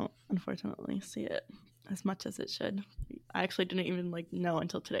just don't, unfortunately, see it as much as it should. I actually didn't even know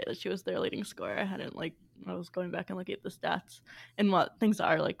until today that she was their leading scorer. I was going back and looking at the stats, and what things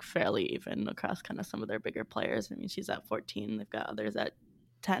are fairly even across kind of some of their bigger players. I mean, she's at 14. They've got others at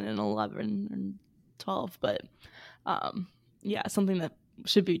 10 and 11 and 12. But yeah, something that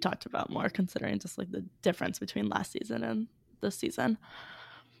should be talked about more, considering just the difference between last season and this season.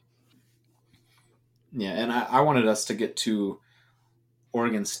 Yeah, and I wanted us to get to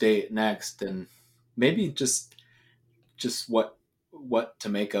Oregon State next, and maybe just what to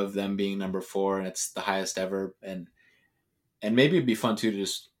make of them being number 4, and it's the highest ever, and maybe it'd be fun too to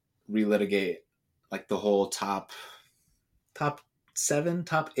just relitigate the whole top 7,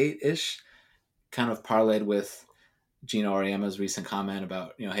 top 8-ish, kind of parlayed with Gina Auriemma's recent comment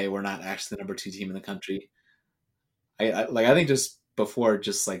about, hey, we're not actually the number 2 team in the country. I think just before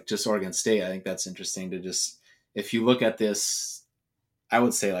just Oregon State, I think that's interesting to just, if you look at this, I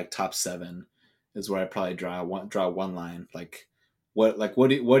would say top 7 is where I probably draw one line. What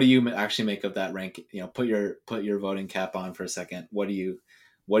do you actually make of that rank? Put your voting cap on for a second. What do you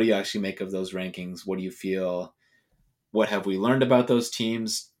actually make of those rankings? What do you feel? What have we learned about those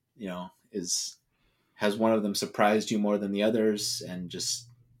teams? Has one of them surprised you more than the others? And just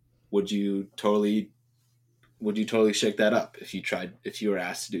would you totally shake that up if you were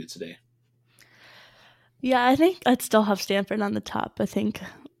asked to do it today? Yeah, I think I'd still have Stanford on the top. I think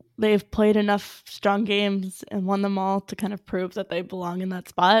they've played enough strong games and won them all to kind of prove that they belong in that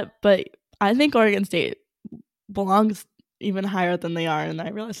spot. But I think Oregon State belongs even higher than they are, and I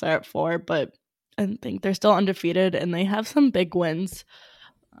realize they're at 4, but I think they're still undefeated, and they have some big wins,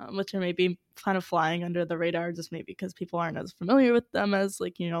 which are maybe kind of flying under the radar, just maybe because people aren't as familiar with them as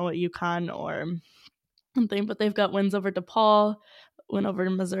UConn or something. But they've got wins over DePaul, win over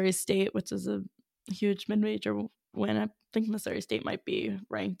Missouri State, which is a huge mid-major win. I think Missouri State might be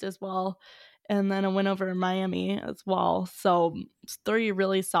ranked as well, and then a win over Miami as well. So it's 3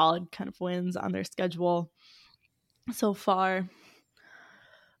 really solid kind of wins on their schedule so far.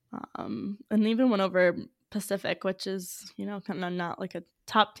 And even went over Pacific, which is, kind of not a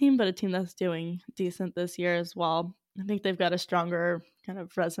top team, but a team that's doing decent this year as well. I think they've got a stronger kind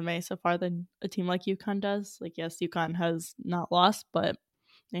of resume so far than a team like UConn does. Yes, UConn has not lost, but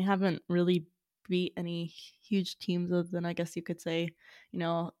they haven't really beat any huge teams other than, I guess you could say,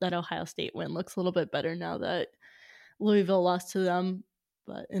 that Ohio State win looks a little bit better now that Louisville lost to them.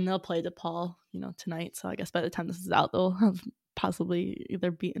 And they'll play DePaul, tonight. So I guess by the time this is out, they'll have possibly either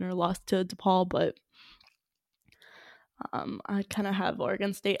beaten or lost to DePaul. But I kind of have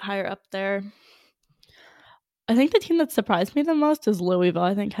Oregon State higher up there. I think the team that surprised me the most is Louisville.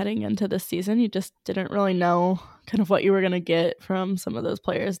 I think heading into this season, you just didn't really know kind of what you were going to get from some of those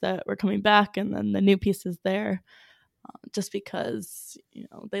players that were coming back and then the new pieces there. Just because,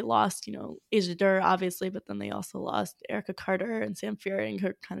 they lost, Asia Dur, obviously, but then they also lost Erica Carter and Sam Fearing, who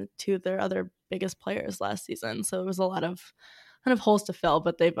are kind of two of their other biggest players last season. So it was a lot of kind of holes to fill,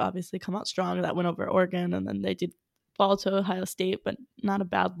 but they've obviously come out strong. That went over Oregon, and then they did fall to Ohio State, but not a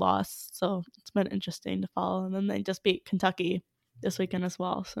bad loss. So it's been interesting to follow. And then they just beat Kentucky this weekend as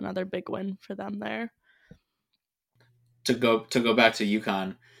well. So another big win for them there. To go back to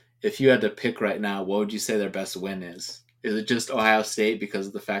UConn, if you had to pick right now, what would you say their best win is? Is it just Ohio State because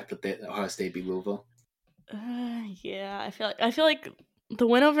of the fact that Ohio State beat Louisville? Yeah, I feel like the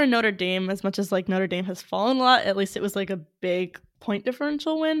win over Notre Dame, as much as like Notre Dame has fallen a lot, at least it was like a big point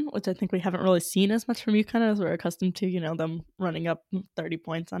differential win, which I think we haven't really seen as much from UConn as we're accustomed to, them running up 30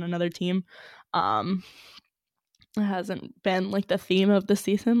 points on another team. It hasn't been like the theme of the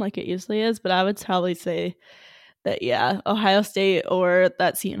season like it usually is, but I would probably say that, yeah, Ohio State or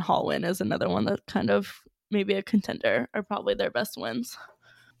that Seton Hall win is another one that kind of maybe a contender are probably their best wins.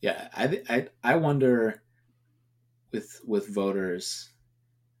 Yeah, I wonder with voters.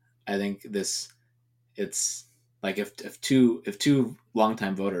 I think it's like if two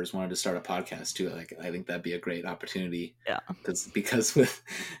longtime voters wanted to start a podcast too, like I think that'd be a great opportunity. Yeah, because with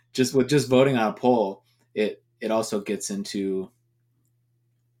just voting on a poll, it also gets into,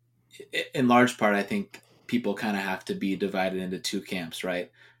 in large part, I think people kind of have to be divided into two camps, right?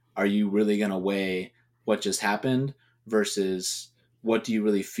 Are you really going to weigh what just happened versus what do you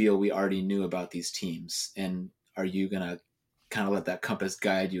really feel we already knew about these teams? And are you going to kind of let that compass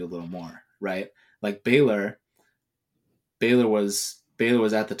guide you a little more, right? Like Baylor was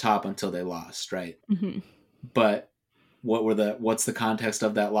at the top until they lost, right? Mm-hmm. But what's the context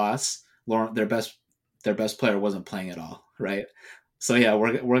of that loss? Lauren, their best player wasn't playing at all, right? So yeah,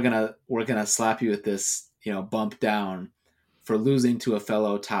 we're gonna slap you with this, bump down for losing to a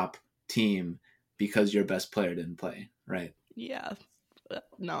fellow top team because your best player didn't play, right? Yeah.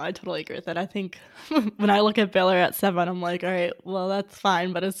 No, I totally agree with that. I think when I look at Baylor at 7, I'm like, all right, well, that's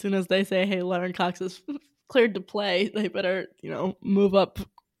fine. But as soon as they say, hey, Lauren Cox is cleared to play, they better, move up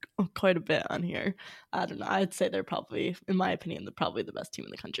quite a bit on here. I don't know. I'd say they're probably, in my opinion, they're probably the best team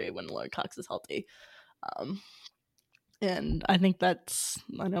in the country when Lauren Cox is healthy. And I think I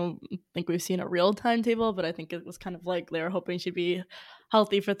don't think we've seen a real timetable, but I think it was kind of like they were hoping she'd be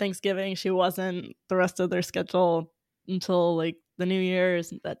healthy for Thanksgiving. She wasn't. The rest of their schedule until like the new year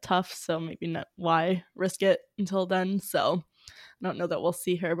isn't that tough, so maybe not why risk it until then. So I don't know that we'll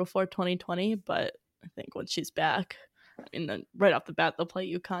see her before 2020, but I think once she's back, then right off the bat they'll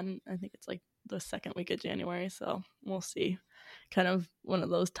play UConn. I think it's like the second week of January, so we'll see. Kind of one of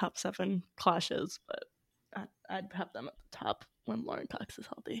those top 7 clashes, but I'd have them at the top when Lauren Cox is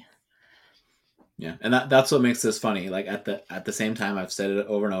healthy. Yeah, and that's what makes this funny. Like at the same time, I've said it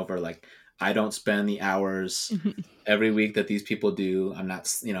over and over. Like I don't spend the hours every week that these people do. I'm not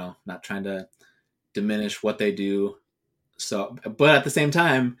trying to diminish what they do. So, but at the same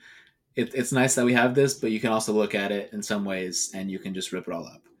time, it's nice that we have this. But you can also look at it in some ways, and you can just rip it all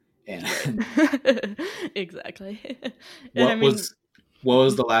up. And exactly. What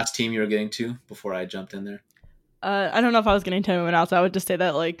was the last team you were getting to before I jumped in there? I don't know if I was getting to anyone else. I would just say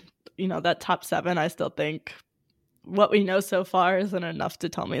that, like, that top 7, I still think what we know so far isn't enough to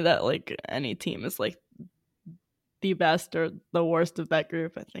tell me that, like, any team is, like, the best or the worst of that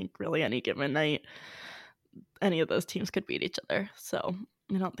group. I think really any given night, any of those teams could beat each other. So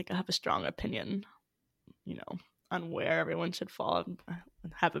I don't think I have a strong opinion, on where everyone should fall. I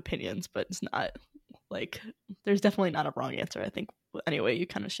have opinions, but it's not, like, there's definitely not a wrong answer, I think. Anyway, you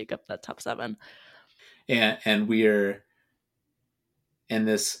kind of shake up that top 7. And we're in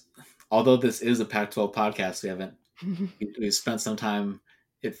this, although this is a Pac-12 podcast, we've spent some time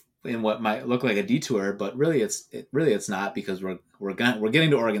in what might look like a detour, but really it's not, because we're getting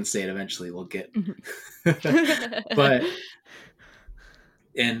to Oregon State eventually. We'll get, but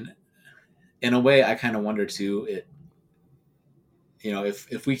in a way, I kind of wonder too.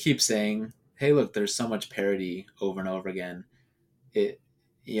 If we keep saying, "Hey, look, there's so much parity over and over again,"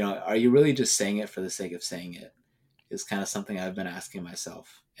 are you really just saying it for the sake of saying it? Is kind of something I've been asking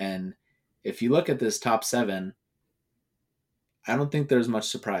myself. And if you look at this top 7, I don't think there's much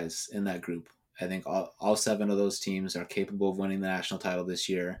surprise in that group. I think all 7 of those teams are capable of winning the national title this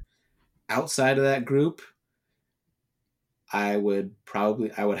year. Outside of that group, I would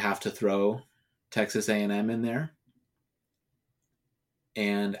have to throw Texas A&M in there.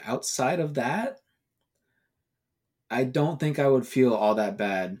 And outside of that, I don't think I would feel all that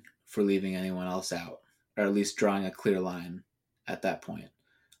bad for leaving anyone else out, or at least drawing a clear line at that point.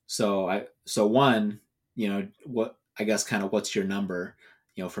 So one, what I guess kind of what's your number?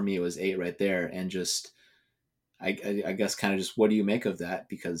 For me it was 8 right there, and just I guess kind of just what do you make of that?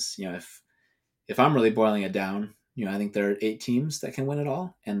 Because if I'm really boiling it down, I think there are 8 teams that can win it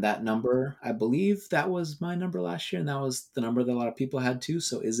all, and that number, I believe that was my number last year, and that was the number that a lot of people had too.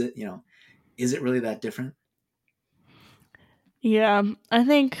 So is it really that different? Yeah, I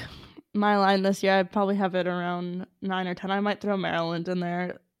think my line this year, I'd probably have it around 9 or 10. I might throw Maryland in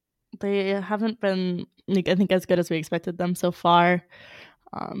there. They haven't been, like, I think, as good as we expected them so far.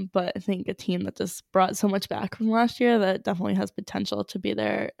 But I think a team that just brought so much back from last year that definitely has potential to be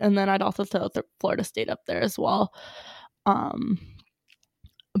there. And then I'd also throw Florida State up there as well. Um,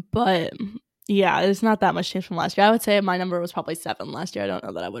 but yeah, it's not that much change from last year. I would say my number was probably 7 last year. I don't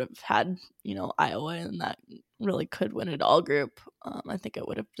know that I would have had, Iowa in that really could win it all group. I think it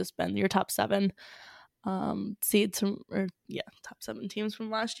would have just been your top 7 seeds top 7 teams from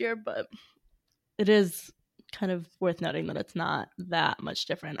last year. But it is kind of worth noting that it's not that much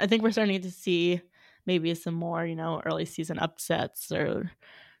different. I think we're starting to see maybe some more, early season upsets, or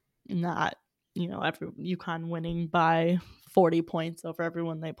not, every UConn winning by 40 points over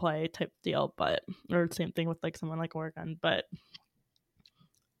everyone they play type deal, or same thing with like someone like Oregon, but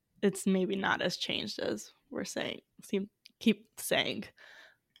it's maybe not as changed as we're keep saying.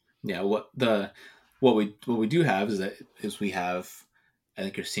 Yeah, what we do have is we have, I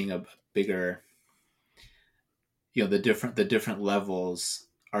think you're seeing a bigger, the different levels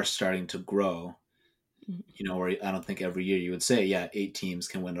are starting to grow. Where I don't think every year you would say, yeah, 8 teams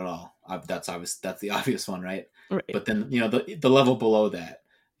can win it all. That's obvious. That's the obvious one, right? Right. But then, the level below that,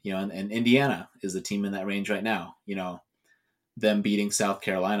 and Indiana is the team in that range right now. Them beating South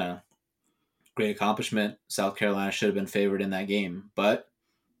Carolina, great accomplishment. South Carolina should have been favored in that game, but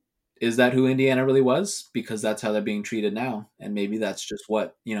is that who Indiana really was? Because that's how they're being treated now, and maybe that's just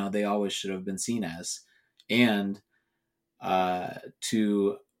what they always should have been seen as. And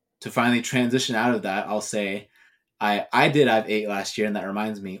to finally transition out of that, I'll say I did have 8 last year, and that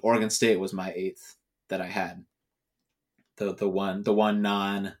reminds me, Oregon State was my 8th that I had. The one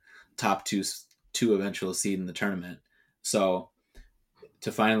non top two eventual seed in the tournament. So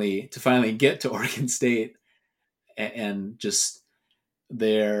to finally get to Oregon State and just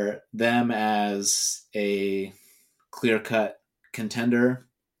them as a clear cut contender,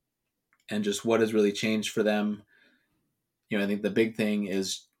 and just what has really changed for them. I think the big thing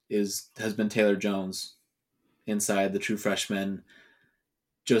has been Taylor Jones inside, the true freshman,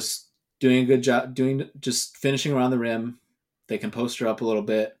 just doing a good job, just finishing around the rim. They can post her up a little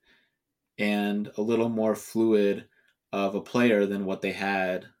bit, and a little more fluid of a player than what they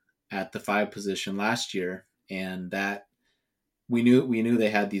had at the 5 position last year. And that we knew they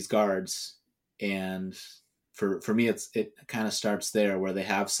had these guards, and for me it kind of starts there, where they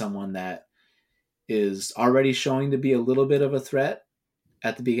have someone that is already showing to be a little bit of a threat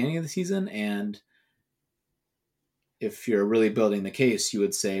at the beginning of the season. And if you're really building the case, you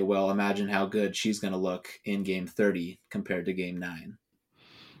would say, well, imagine how good she's going to look in game 30 compared to game 9.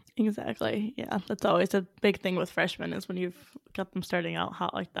 Exactly. Yeah, that's always a big thing with freshmen, is when you've got them starting out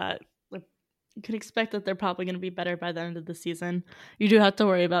hot like that. Like, you can expect that they're probably going to be better by the end of the season. You do have to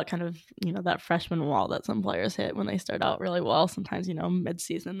worry about kind of, that freshman wall that some players hit when they start out really well. Sometimes,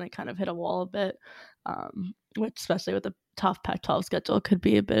 mid-season they kind of hit a wall a bit, which, especially with the tough Pac-12 schedule, could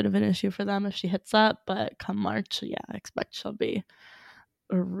be a bit of an issue for them if she hits that. But come March, yeah, I expect she'll be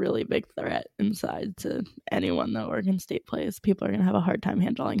a really big threat inside to anyone that Oregon State plays. People are going to have a hard time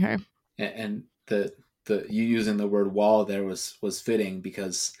handling her. And the you using the word wall there was fitting,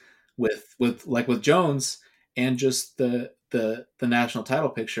 because with Jones and just the national title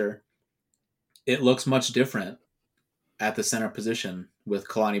picture, it looks much different at the center position with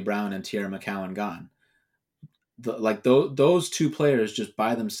Kalani Brown and Tierra McCowan gone. Those 2 players just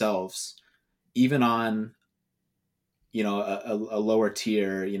by themselves, even on a lower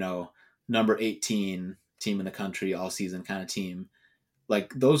tier, number 18 team in the country all season kind of team,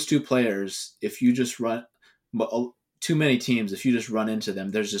 like those 2 players, if you just run too many teams, if you just run into them,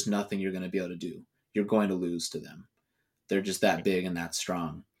 there's just nothing you're going to be able to do. You're going to lose to them. They're just that big and that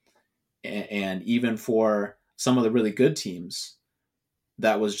strong. And even for some of the really good teams,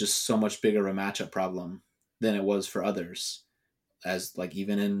 that was just so much bigger of a matchup problem than it was for others. As like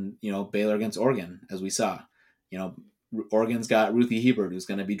even in, Baylor against Oregon, as we saw, Oregon's got Ruthie Hebert, who's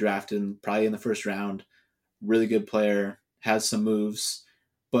going to be drafted probably in the first round. Really good player, has some moves,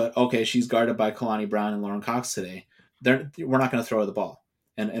 but okay, she's guarded by Kalani Brown and Lauren Cox today. We're not going to throw her the ball.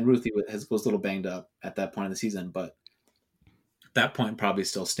 And Ruthie was a little banged up at that point of the season, but that point probably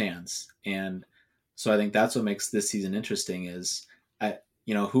still stands. And so I think that's what makes this season interesting is,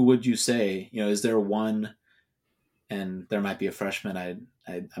 who would you say, is there one, and there might be a freshman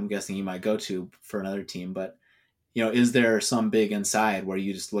I'm guessing you might go to for another team, but is there some big inside where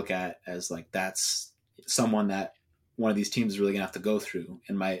you just look at as like, that's someone that one of these teams is really gonna have to go through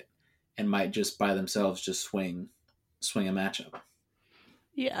and might just by themselves just swing a matchup?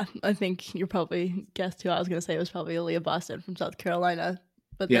 Yeah, I think you probably guessed who I was going to say. It was probably Aaliyah Boston from South Carolina,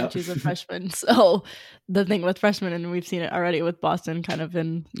 but then Yep. she's a freshman. So the thing with freshmen, and we've seen it already with Boston kind of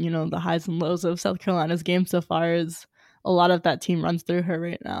in, the highs and lows of South Carolina's game so far, is a lot of that team runs through her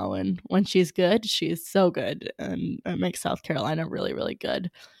right now. And when she's good, she's so good. And it makes South Carolina really, really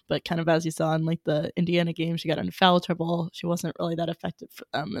good. But kind of as you saw in like the Indiana game, she got into foul trouble. She wasn't really that effective for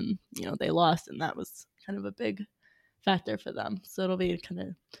them. And, they lost. And that was kind of a big factor for them. So it'll be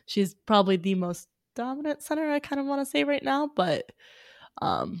she's probably the most dominant center I kind of want to say right now, but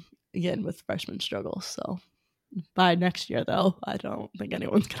again with freshman struggles. So by next year though, I don't think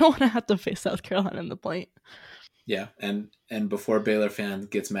anyone's gonna want to have to face South Carolina in the point. Yeah, and before Baylor fans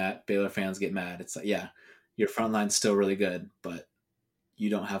get mad, it's like, yeah, your front line's still really good, but you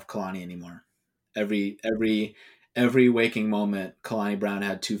don't have Kalani anymore. Every waking moment, Kalani Brown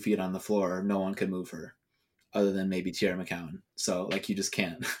had 2 feet on the floor. No one could move her, other than maybe Tierra McCowan. So like, you just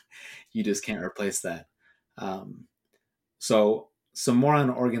can't replace that. So some more on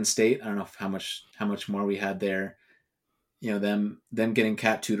Oregon State. I don't know how much more we had there. Them getting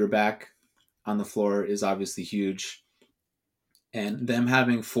Kat Tudor back on the floor is obviously huge, and them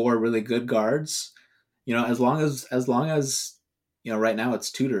having 4 really good guards. As long as right now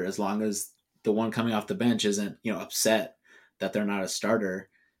it's Tudor. As long as the one coming off the bench isn't upset that they're not a starter,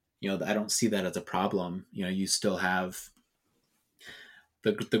 I don't see that as a problem. You still have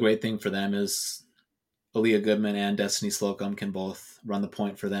the great thing for them is Aaliyah Goodman and Destiny Slocum can both run the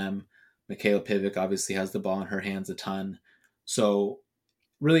point for them. Michaela Pivic obviously has the ball in her hands a ton. So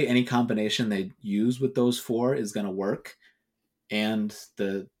really any combination they use with those 4 is going to work. And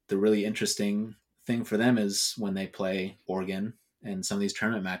the really interesting thing for them is when they play Oregon and some of these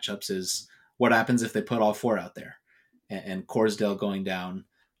tournament matchups is what happens if they put all 4 out there, and Corsdale going down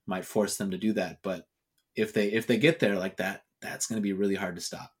might force them to do that. But if they get there like that, that's going to be really hard to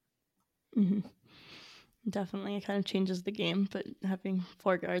stop. Mm-hmm. Definitely, it kind of changes the game, but having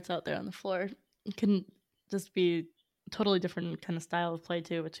 4 guards out there on the floor can just be a totally different kind of style of play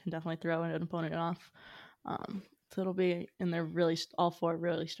too, which can definitely throw an opponent off. So it'll be, and they're really all 4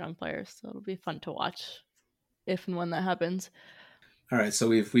 really strong players, so it'll be fun to watch if and when that happens. All right, so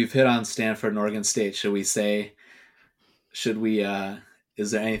we've hit on Stanford and Oregon State. Should we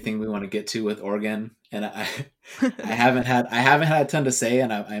is there anything we want to get to with Oregon? And I haven't had a ton to say,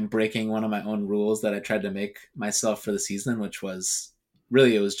 and I'm breaking one of my own rules that I tried to make myself for the season, which was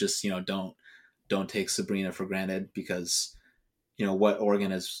really, it was just, don't take Sabrina for granted, because what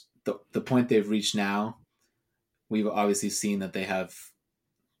Oregon is, the point they've reached now, we've obviously seen that they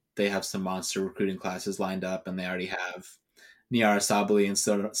have some monster recruiting classes lined up, and they already have Niara Sabali and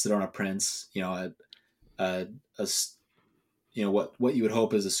Sedona Prince, what you would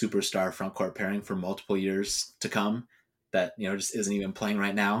hope is a superstar front court pairing for multiple years to come that, just isn't even playing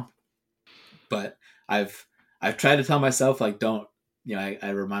right now. But I've tried to tell myself, like, don't, I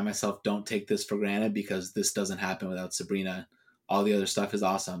remind myself, don't take this for granted, because this doesn't happen without Sabrina. All the other stuff is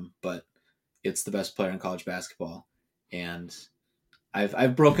awesome, but it's the best player in college basketball. And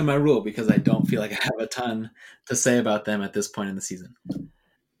I've broken my rule because I don't feel like I have a ton to say about them at this point in the season.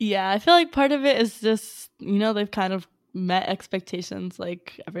 Yeah, I feel like part of it is just, they've kind of met expectations.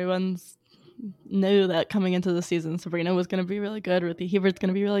 Like, everyone's knew that coming into the season, Sabrina was going to be really good, Ruthie Hebert's going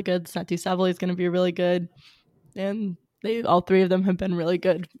to be really good, Satu Savali is going to be really good, and all 3 of them have been really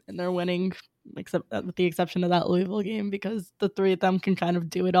good, and they're winning, except with the exception of that Louisville game, because the 3 of them can kind of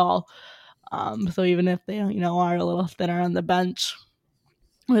do it all. So even if they, are a little thinner on the bench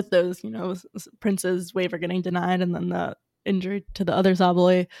with those, Prince's waiver getting denied and then the injury to the other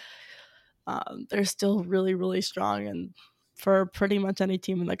Zabale, they're still really, really strong. And for pretty much any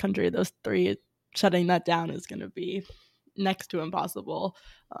team in the country, those 3 shutting that down is going to be next to impossible.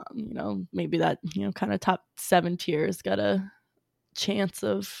 Maybe that, kind of top 7 tiers got a chance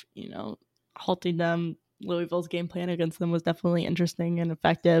of, halting them. Louisville's game plan against them was definitely interesting and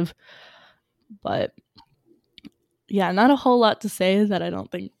effective. But yeah, not a whole lot to say that I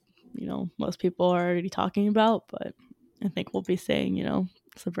don't think, most people are already talking about, but I think we'll be saying,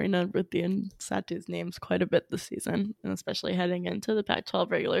 Sabrina, Ruthie, and Satu's names quite a bit this season, and especially heading into the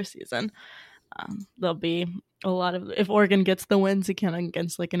Pac-12 regular season. There'll be a lot of, if Oregon gets the wins again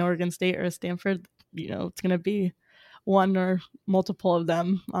against like an Oregon State or a Stanford, it's going to be one or multiple of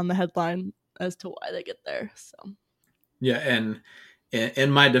them on the headline as to why they get there. So yeah, and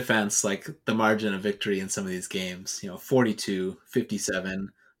in my defense, like the margin of victory in some of these games, 42,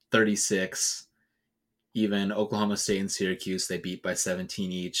 57, 36, even Oklahoma State and Syracuse, they beat by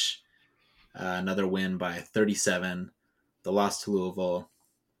 17 each. Another win by 37. The loss to Louisville,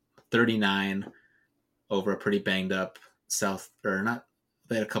 39 over a pretty banged up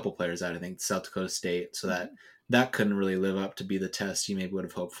they had a couple players out, I think, South Dakota State. So that couldn't really live up to be the test you maybe would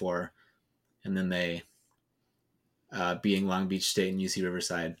have hoped for. And then they being Long Beach State and UC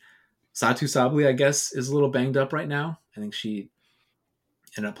Riverside. Satu Sabli, I guess, is a little banged up right now. I think she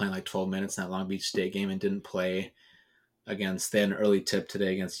ended up playing like 12 minutes in that Long Beach State game and didn't play they had an early tip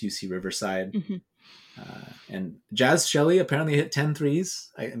today against UC Riverside. Mm-hmm. And Jazz Shelley apparently hit 10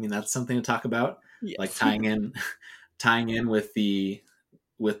 threes. I mean, that's something to talk about. Yes. Like tying in with the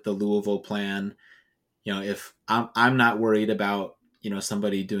Louisville plan. If I'm not worried about,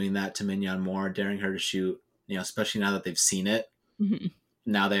 somebody doing that to Mignon Moore, daring her to shoot, especially now that they've seen it. Mm-hmm.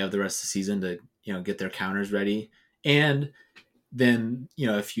 Now they have the rest of the season to, get their counters ready. And then,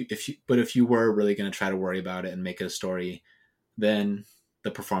 if you were really going to try to worry about it and make it a story, then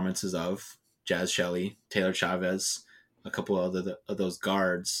the performances of Jazz Shelley, Taylor Chavez, a couple of those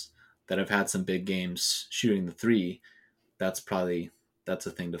guards that have had some big games shooting the three, that's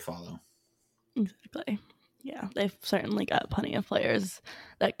a thing to follow. Exactly. Yeah, they've certainly got plenty of players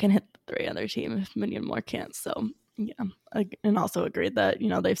that can hit the three on their team if Minion Moore can't. So, yeah, and also agreed that,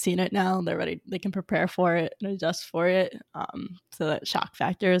 they've seen it now. They're ready. They can prepare for it and adjust for it. So that shock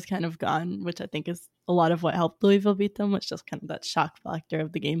factor is kind of gone, which I think is a lot of what helped Louisville beat them, was just kind of that shock factor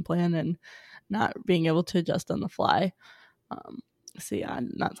of the game plan and not being able to adjust on the fly. So, yeah,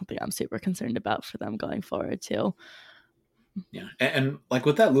 not something I'm super concerned about for them going forward, too. Yeah, and like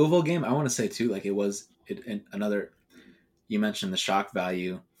with that Louisville game, I want to say too, like another. You mentioned the shock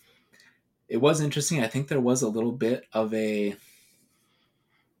value. It was interesting. I think there was a little bit of I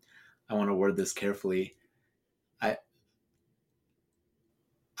want to word this carefully.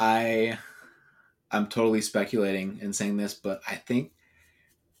 I'm totally speculating and saying this, but I think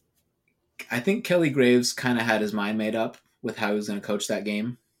Kelly Graves kind of had his mind made up with how he was going to coach that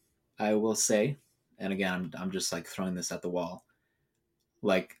game. I will say, and again, I'm just like throwing this at the wall.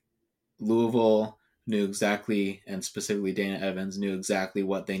 Like Louisville knew exactly, and specifically Dana Evans knew exactly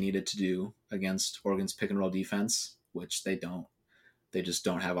what they needed to do against Oregon's pick and roll defense, which they don't. They just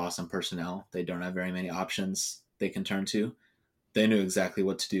don't have awesome personnel. They don't have very many options they can turn to. They knew exactly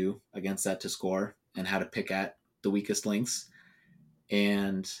what to do against that to score and how to pick at the weakest links.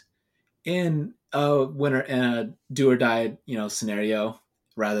 And in a do or die, scenario,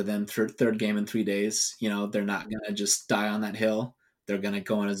 rather than third game in 3 days, they're not going to just die on that hill. They're going to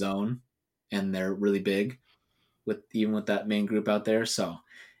go in a zone, and they're really big even with that main group out there. So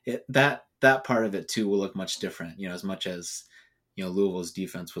that part of it too will look much different, as much as, Louisville's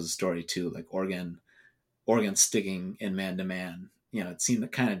defense was a story too, like Oregon sticking in man to man,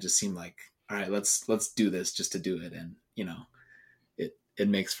 it kind of just seemed like, all right, let's do this just to do it. And, it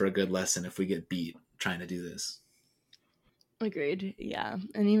makes for a good lesson if we get beat trying to do this. Agreed. Yeah.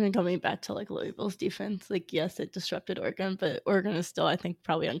 And even coming back to like Louisville's defense, like, yes, it disrupted Oregon, but Oregon is still, I think,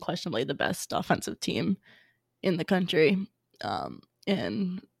 probably unquestionably the best offensive team in the country.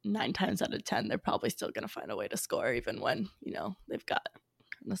 And 9 times out of 10, they're probably still going to find a way to score, even when, they've got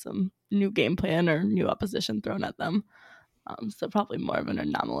kind of some new game plan or new opposition thrown at them. So probably more of an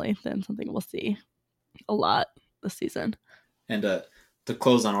anomaly than something we'll see a lot this season. And to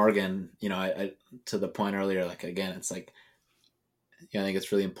close on Oregon, I to the point earlier, like, again, it's like, I think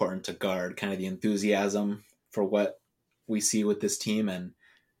it's really important to guard kind of the enthusiasm for what we see with this team. And,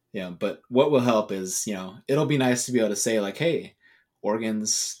 but what will help is, it'll be nice to be able to say like, hey,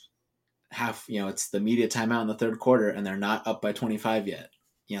 Oregon's it's the media timeout in the third quarter and they're not up by 25 yet.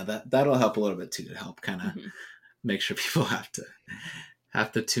 That'll help a little bit too, to help kind of make sure people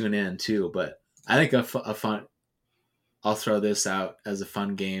have to tune in too. But I think a fun, I'll throw this out as a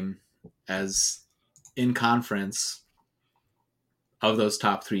fun game, as in conference of those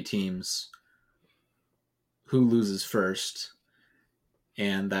top 3 teams, who loses first.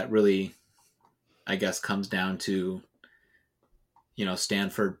 And that really, I guess, comes down to,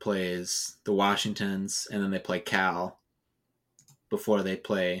 Stanford plays the Washingtons and then they play Cal before they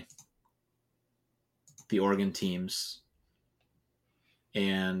play the Oregon teams.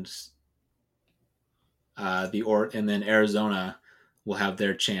 And and then Arizona will have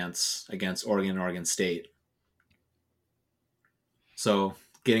their chance against Oregon and Oregon State. So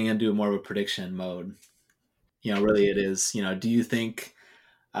getting into more of a prediction mode, really it is, do you think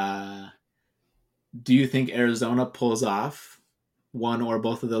do you think Arizona pulls off one or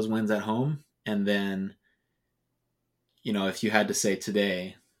both of those wins at home? And then, if you had to say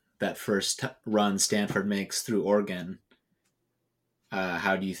today that first run Stanford makes through Oregon,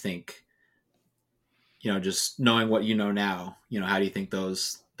 how do you think, just knowing what you know now, how do you think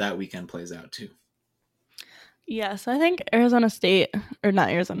that weekend plays out too? Yes, I think Arizona,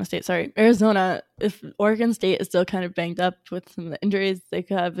 if Oregon State is still kind of banged up with some of the injuries, they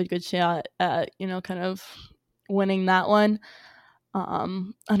could have a good shot at, kind of winning that one. I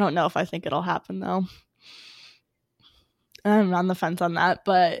don't know if I think it'll happen, though. I'm on the fence on that,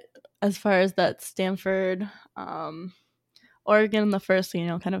 but as far as that Stanford, Oregon, the first,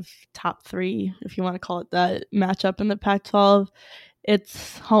 kind of top three, if you want to call it that, matchup in the Pac-12,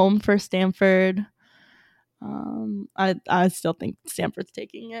 it's home for Stanford. I still think Stanford's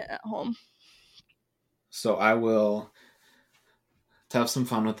taking it at home. So I will, to have some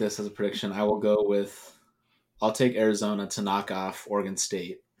fun with this as a prediction, I'll take Arizona to knock off Oregon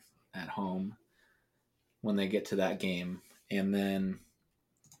State at home when they get to that game. And then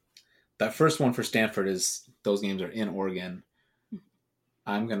that first one for Stanford those games are in Oregon.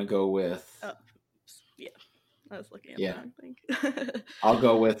 I'm going to go with... yeah, I was looking at the wrong thing. I'll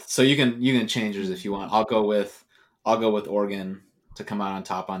go with... So you can change yours if you want. I'll go with Oregon to come out on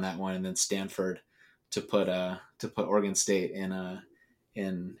top on that one, and then Stanford to put Oregon State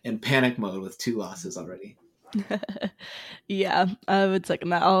in panic mode with 2 losses already. Yeah, I would second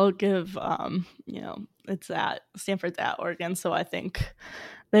that. I'll give Stanford's at Oregon, so I think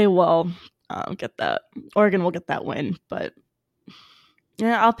they will get that. Oregon will get that win, but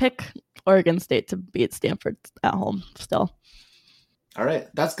yeah, I'll pick Oregon State to beat Stanford at home still. All right,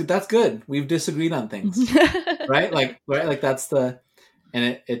 that's good. That's good. We've disagreed on things, right? Like that's and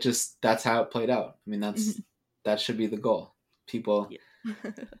it just, that's how it played out. I mean, that should be the goal. People,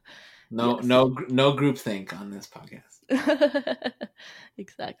 no groupthink on this podcast.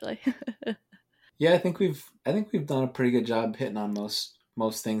 Exactly. Yeah, I think we've done a pretty good job hitting on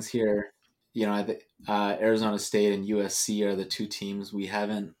most things here. Arizona State and USC are the 2 teams we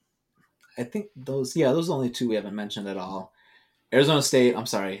haven't. I think those are the only 2 we haven't mentioned at all. Arizona State, I'm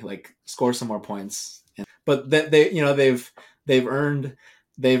sorry, score some more points, but they've earned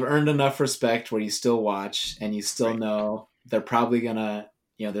enough respect where you still watch and you still know they're probably gonna,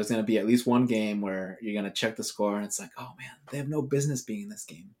 there's gonna be at least one game where you're gonna check the score and it's like, oh man, they have no business being in this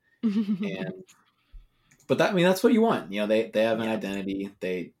game. But that's what you want. They have an identity.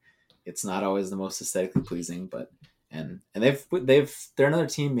 It's not always the most aesthetically pleasing, but and they're another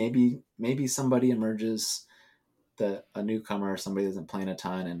team. Maybe somebody emerges, a newcomer or somebody isn't playing a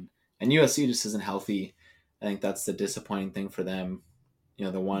ton, and USC just isn't healthy. I think that's the disappointing thing for them.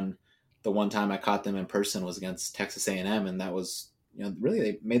 The one time I caught them in person was against Texas A&M, and that was, really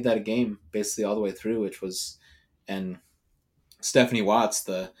they made that a game basically all the way through, and Stephanie Watts,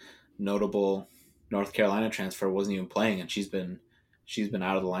 the notable North Carolina transfer, wasn't even playing, and she's been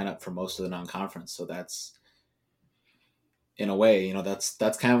out of the lineup for most of the non-conference. So that's, in a way, that's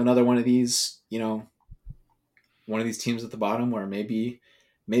kind of another one of these, one of these teams at the bottom where maybe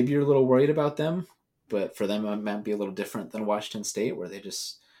you're a little worried about them, but for them it might be a little different than Washington State, where they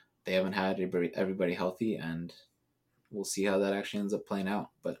haven't had everybody healthy, and we'll see how that actually ends up playing out.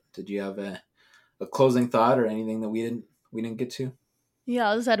 But did you have a closing thought or anything that we didn't get to? Yeah,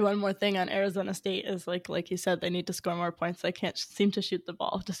 I'll just add one more thing on Arizona State is like you said, they need to score more points. They can't seem to shoot the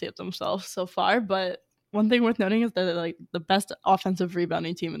ball to save themselves so far. But one thing worth noting is that they're the best offensive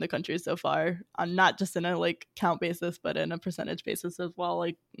rebounding team in the country so far, not just in a count basis, but in a percentage basis as well.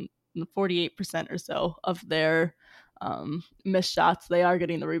 48% or so of their missed shots, they are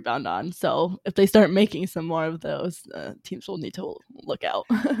getting the rebound on. So if they start making some more of those, teams will need to look out.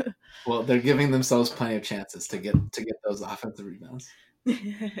 Well, they're giving themselves plenty of chances to get those offensive rebounds.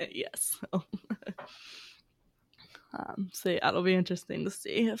 Yes. So yeah, it'll be interesting to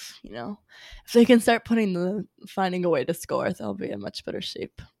see if they can start finding a way to score, they'll be in much better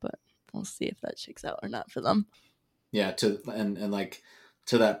shape. But we'll see if that shakes out or not for them. Yeah, to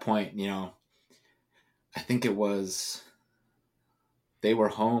that point, I think it was, they were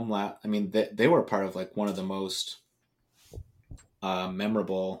home they were part of one of the most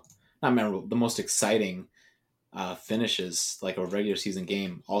the most exciting finishes, a regular season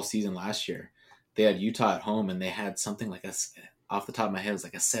game all season last year. They had Utah at home, and they had something off the top of my head, it was a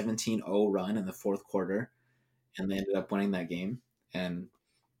 17-0 run in the 4th quarter, and they ended up winning that game. And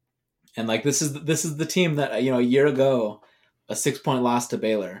this is the team that, a year ago, a 6-point loss to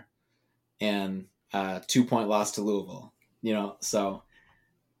Baylor and a 2-point loss to Louisville, so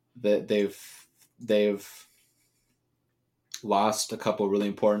that they've lost a couple really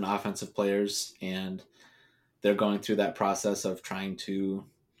important offensive players, and they're going through that process of trying to,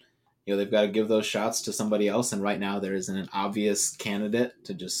 they've got to give those shots to somebody else. And right now there isn't an obvious candidate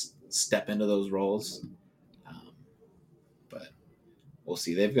to just step into those roles. But we'll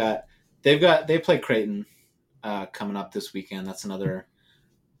see. They play Creighton coming up this weekend. That's another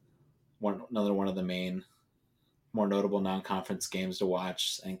one of the main, more notable non-conference games to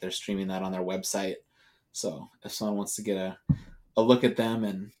watch. I think they're streaming that on their website. So if someone wants to get a look at them,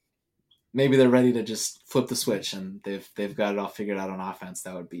 and maybe they're ready to just flip the switch and they've got it all figured out on offense,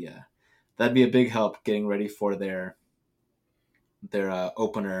 that'd be a big help getting ready for their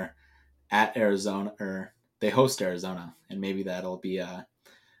opener at Arizona, or they host Arizona, and maybe that'll be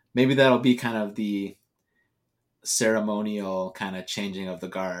kind of the ceremonial kind of changing of the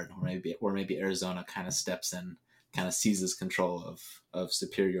guard, or maybe Arizona kind of steps in, kind of seizes control of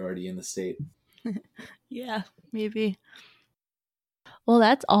superiority in the state. Yeah, maybe. Well,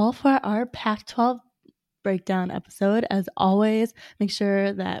 that's all for our Pac-12 breakdown episode. As always, make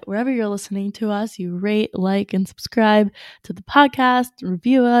sure that wherever you're listening to us, you rate, like, and subscribe to the podcast,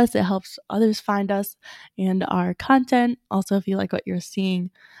 review us. It helps others find us and our content. Also, if you like what you're seeing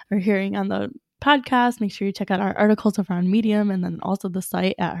or hearing on the podcast, make sure you check out our articles over on Medium, and then also the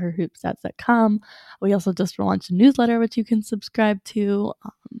site at herhoopstats.com. We also just launched a newsletter which you can subscribe to.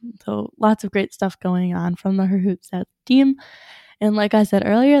 So lots of great stuff going on from the Her Hoop Stats team. And like I said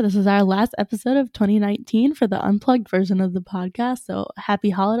earlier, this is our last episode of 2019 for the Unplugged version of the podcast. So happy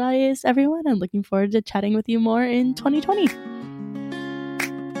holidays, everyone, and looking forward to chatting with you more in 2020.